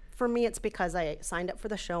least. For me, it's because I signed up for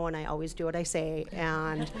the show and I always do what I say.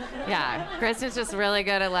 And yeah, Kristen's just really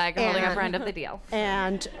good at like holding her end of the deal.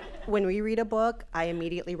 And when we read a book, I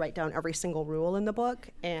immediately write down every single rule in the book,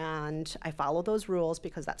 and I follow those rules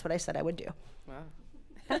because that's what I said I would do. Wow.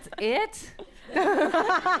 That's it?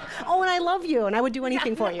 Oh, and I love you, and I would do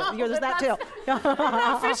anything for you. There's that too. I'm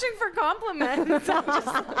not fishing for compliments.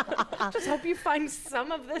 I just hope you find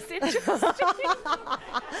some of this interesting.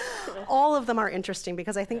 All of them are interesting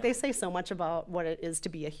because I think they say so much about what it is to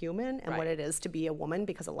be a human and what it is to be a woman,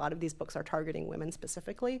 because a lot of these books are targeting women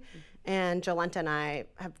specifically. Mm-hmm. And Jolenta and I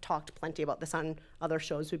have talked plenty about this on other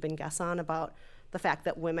shows we've been guests on, about the fact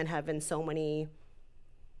that women have in so many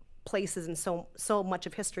places and so much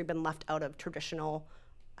of history been left out of traditional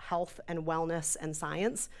health and wellness and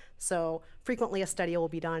science. So frequently a study will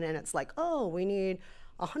be done and it's like, oh, we need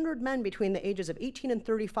 100 men between the ages of 18 and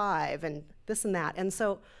 35 and this and that. And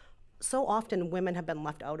so often women have been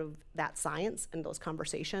left out of that science and those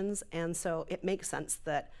conversations. And so it makes sense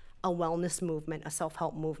that a wellness movement, a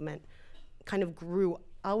self-help movement kind of grew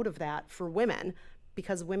out of that for women,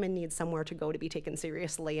 because women need somewhere to go to be taken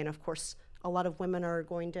seriously. And of course, a lot of women are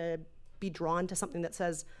going to be drawn to something that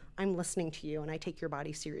says, I'm listening to you and I take your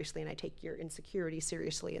body seriously and I take your insecurity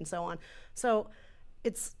seriously and so on. So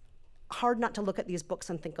it's hard not to look at these books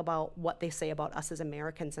and think about what they say about us as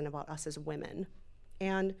Americans and about us as women.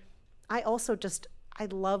 And I also I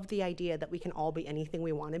love the idea that we can all be anything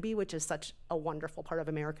we want to be, which is such a wonderful part of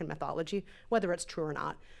American mythology, whether it's true or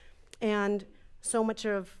not. And so much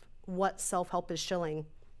of what self-help is shilling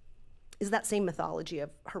is that same mythology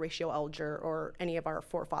of Horatio Alger or any of our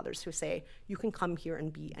forefathers who say, you can come here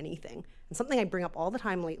and be anything. And something I bring up all the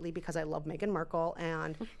time lately because I love Meghan Markle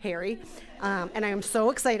and Harry. And I am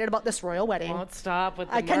so excited about this royal wedding. Won't stop with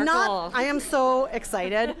the I Markle. cannot, I am so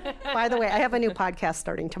excited. By the way, I have a new podcast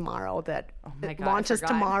starting tomorrow that launches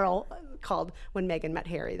tomorrow called When Meghan Met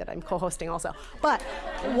Harry that I'm co-hosting also. But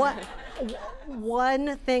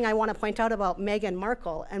one thing I want to point out about Meghan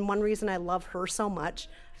Markle, and one reason I love her so much,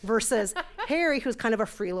 versus Harry, who's kind of a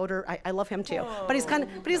freeloader. I love him too, but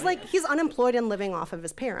he's unemployed and living off of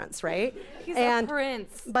his parents, right? He's a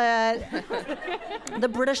prince. But the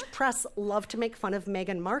British press love to make fun of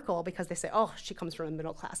Meghan Markle because they say, oh, she comes from a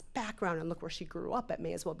middle class background and look where she grew up. It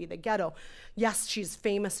may as well be the ghetto. Yes, she's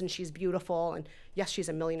famous and she's beautiful, and yes, she's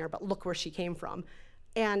a millionaire, but look where she came from.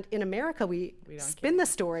 And in America, we spin the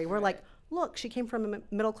story. We're like, look, she came from a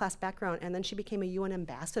middle-class background, and then she became a UN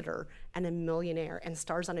ambassador and a millionaire and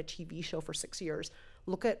stars on a TV show for 6 years.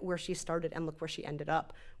 Look at where she started and look where she ended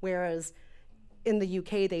up. Whereas in the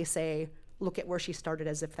UK, they say, look at where she started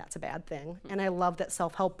as if that's a bad thing. And I love that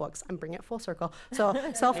self-help books, I'm bringing it full circle. So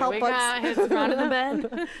self-help books.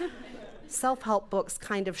 Self-help books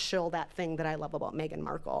kind of shill that thing that I love about Meghan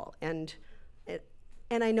Markle. And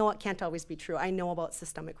I know it can't always be true. I know about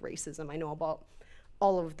systemic racism. I know about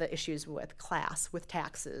all of the issues with class, with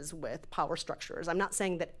taxes, with power structures. I'm not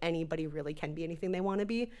saying that anybody really can be anything they want to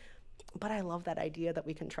be, but I love that idea that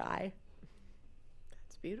we can try.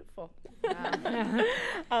 That's beautiful.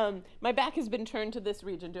 My back has been turned to this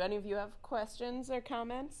region. Do any of you have questions or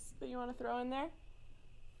comments that you want to throw in there?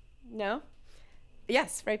 No?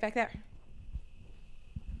 Yes, right back there.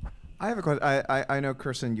 I have a question. I know,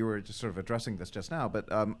 Kirsten, you were just sort of addressing this just now, but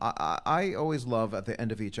I always love at the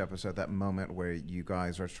end of each episode that moment where you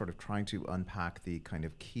guys are sort of trying to unpack the kind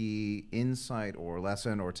of key insight or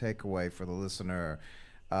lesson or takeaway for the listener,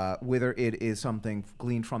 whether it is something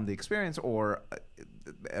gleaned from the experience or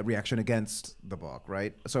a reaction against the book,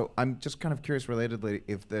 right? So I'm just kind of curious, relatedly,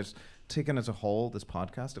 if there's, taken as a whole, this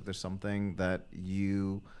podcast, if there's something that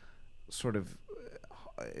you sort of,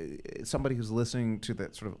 somebody who's listening to the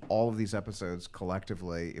sort of all of these episodes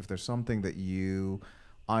collectively, if there's something that you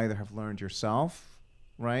either have learned yourself,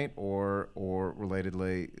 right, or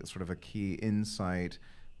relatedly, sort of a key insight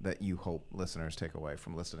that you hope listeners take away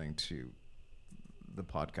from listening to the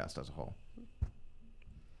podcast as a whole.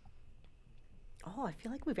 Oh, I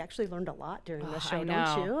feel like we've actually learned a lot during the show, I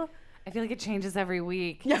don't you? I feel like it changes every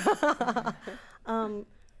week. I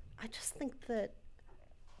just think that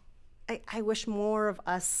I wish more of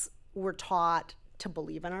us were taught to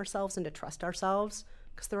believe in ourselves and to trust ourselves,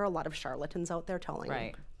 because there are a lot of charlatans out there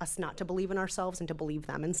telling us not to believe in ourselves and to believe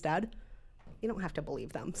them instead. You don't have to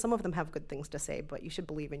believe them. Some of them have good things to say, but you should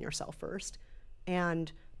believe in yourself first.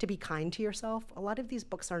 And to be kind to yourself. A lot of these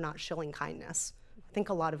books are not shilling kindness. I think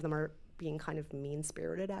a lot of them are being kind of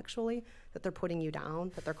mean-spirited, actually, that they're putting you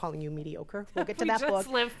down, that they're calling you mediocre. We'll get to that book. We just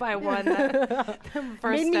lived by one. The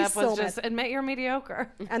first step was just admit you're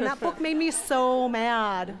mediocre. And that book made me so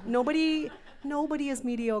mad. Nobody is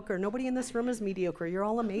mediocre. Nobody in this room is mediocre. You're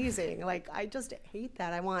all amazing. Like, I just hate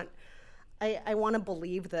that. I want to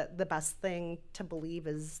believe that the best thing to believe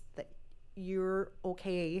is that you're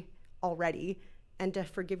okay already, and to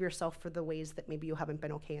forgive yourself for the ways that maybe you haven't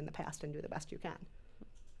been okay in the past and do the best you can.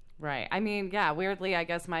 Right. I mean, yeah, weirdly, I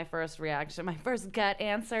guess my first gut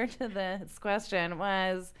answer to this question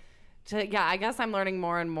was I guess I'm learning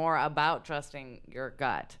more and more about trusting your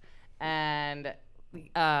gut and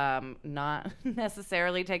not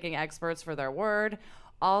necessarily taking experts for their word.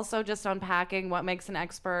 Also just unpacking what makes an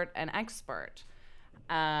expert an expert.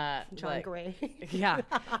 John Gray. Yeah.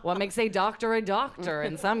 What makes a doctor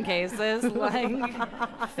in some cases,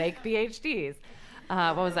 like fake PhDs.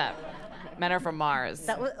 What was that? Men Are From Mars.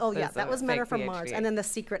 That was Men Are From Mars. And then The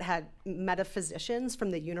Secret had metaphysicians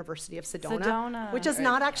from the University of Sedona. Which is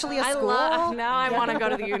not actually a school. Now I want to go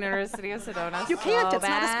to the University of Sedona. You can't, it's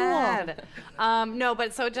not a school. No,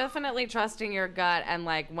 but so definitely trusting your gut, and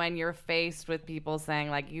like when you're faced with people saying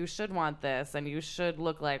like you should want this and you should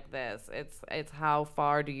look like this, it's how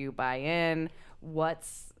far do you buy in?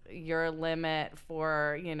 What's your limit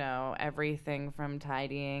for, everything from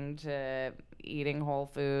tidying to eating whole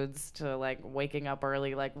foods to like waking up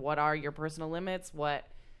early? Like, what are your personal limits?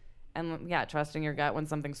 Trusting your gut when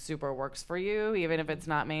something super works for you, even if it's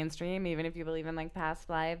not mainstream, even if you believe in like past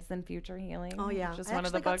lives and future healing. Oh yeah, just I one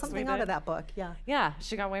of the got books something we out did. of that book. Yeah,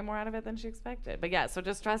 she got way more out of it than she expected. But yeah, so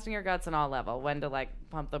just trusting your guts on all level, when to like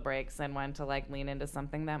pump the brakes and when to like lean into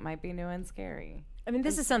something that might be new and scary. I mean,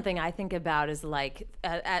 this is something I think about as like,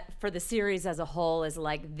 for the series as a whole, as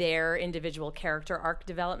like their individual character arc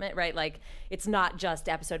development, right? Like, it's not just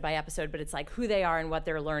episode by episode, but it's like who they are and what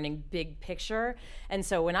they're learning, big picture. And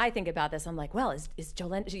so when I think about this, I'm like, well, is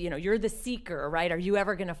Jolenta, you're the seeker, right? Are you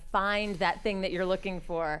ever going to find that thing that you're looking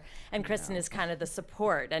for? And Kristen is kind of the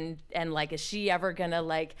support. And like, is she ever going to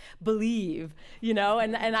like believe,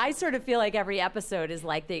 And I sort of feel like every episode is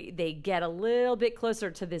like they get a little bit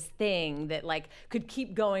closer to this thing that like could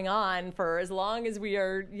keep going on for as long as we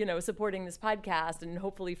are, supporting this podcast, and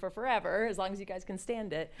hopefully for forever, as long as you guys can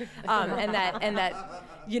stand it. That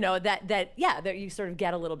you sort of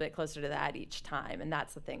get a little bit closer to that each time, and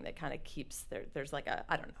that's the thing that kind of keeps there's like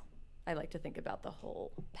I don't know. I like to think about the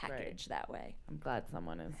whole package that way. I'm glad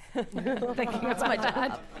someone is thinking it's my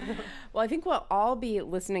job. Well, I think we'll all be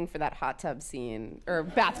listening for that hot tub scene or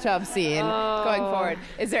bathtub scene going forward.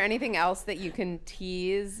 Is there anything else that you can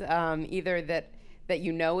tease, either that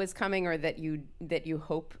is coming or that you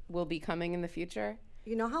hope will be coming in the future?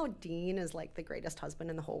 You know how Dean is like the greatest husband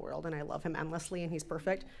in the whole world, and I love him endlessly, and he's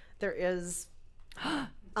perfect? There is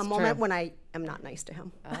a moment when I am not nice to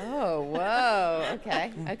him. Oh, whoa.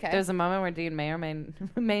 Okay. There's a moment where Dean may or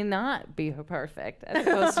may not be perfect, as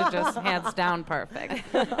opposed to just hands down perfect.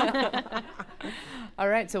 All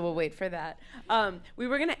right, so we'll wait for that. We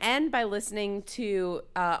were going to end by listening to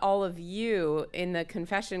all of you in the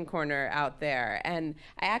confession corner out there, and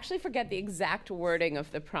I actually forget the exact wording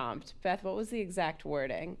of the prompt. Beth, what was the exact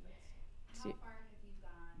wording?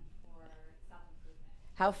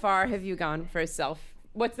 How far have you gone for self?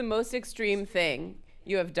 What's the most extreme thing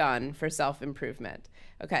you have done for self-improvement.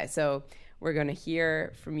 Okay, so we're going to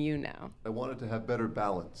hear from you now. I wanted to have better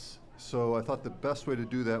balance. So I thought the best way to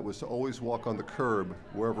do that was to always walk on the curb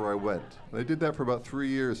wherever I went. And I did that for about 3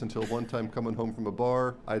 years until one time coming home from a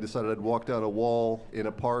bar, I decided I'd walk down a wall in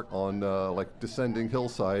a park on like descending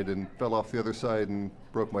hillside and fell off the other side and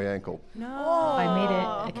broke my ankle. No. I made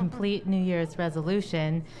it a complete New Year's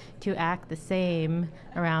resolution to act the same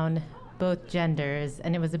around both genders,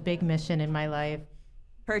 and it was a big mission in my life.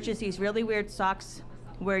 Purchase these really weird socks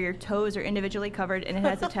where your toes are individually covered and it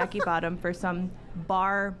has a tacky bottom for some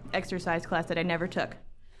bar exercise class that I never took.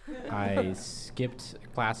 I skipped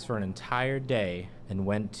class for an entire day and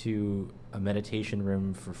went to a meditation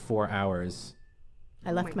room for 4 hours.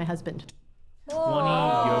 I left my husband. 20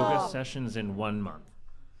 yoga sessions in 1 month.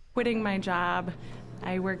 Quitting my job,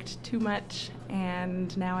 I worked too much,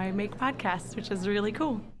 and now I make podcasts, which is really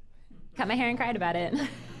cool. Cut my hair and cried about it.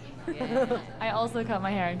 Yeah. I also cut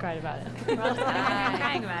my hair and cried about it. We're all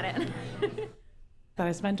crying about it. That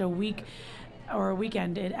I spent a week or a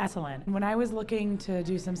weekend in Esalen. When I was looking to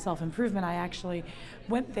do some self-improvement, I actually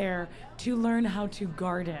went there to learn how to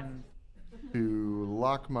garden. To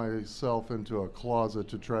lock myself into a closet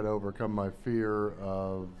to try to overcome my fear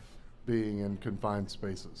of being in confined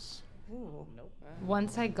spaces. Ooh.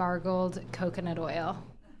 Once I gargled coconut oil.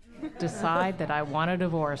 Decide that I want a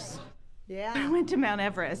divorce. Yeah. I went to Mount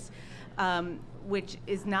Everest, which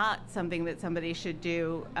is not something that somebody should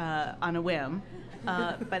do on a whim,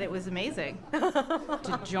 but it was amazing.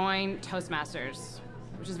 To join Toastmasters,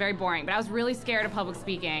 which is very boring, but I was really scared of public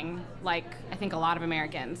speaking, like I think a lot of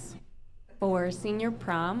Americans. For senior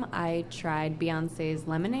prom, I tried Beyonce's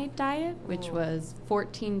lemonade diet, which was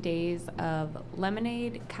 14 days of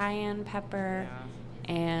lemonade, cayenne pepper,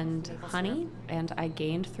 and honey, and I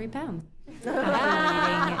gained 3 pounds.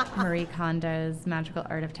 After reading Marie Kondo's Magical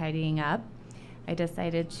Art of Tidying Up, I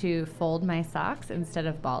decided to fold my socks instead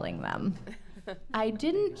of balling them. I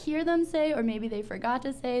didn't hear them say, or maybe they forgot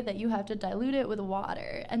to say, that you have to dilute it with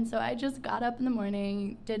water. And so I just got up in the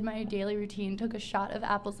morning, did my daily routine, took a shot of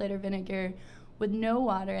apple cider vinegar with no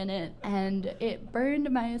water in it, and it burned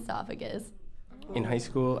my esophagus. In high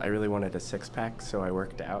school, I really wanted a six-pack, so I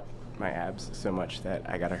worked out my abs so much that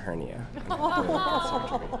I got a hernia.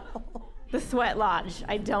 The Sweat Lodge,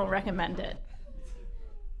 I don't recommend it.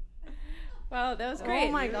 Well, that was great.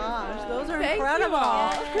 Oh my gosh, those are Thank incredible.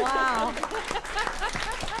 You. Wow.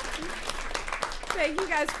 Thank you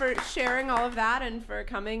guys for sharing all of that and for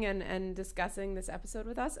coming and discussing this episode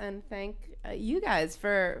with us. And thank you guys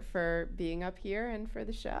for being up here and for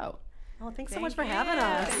the show. Oh, thanks so much for having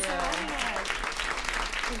us.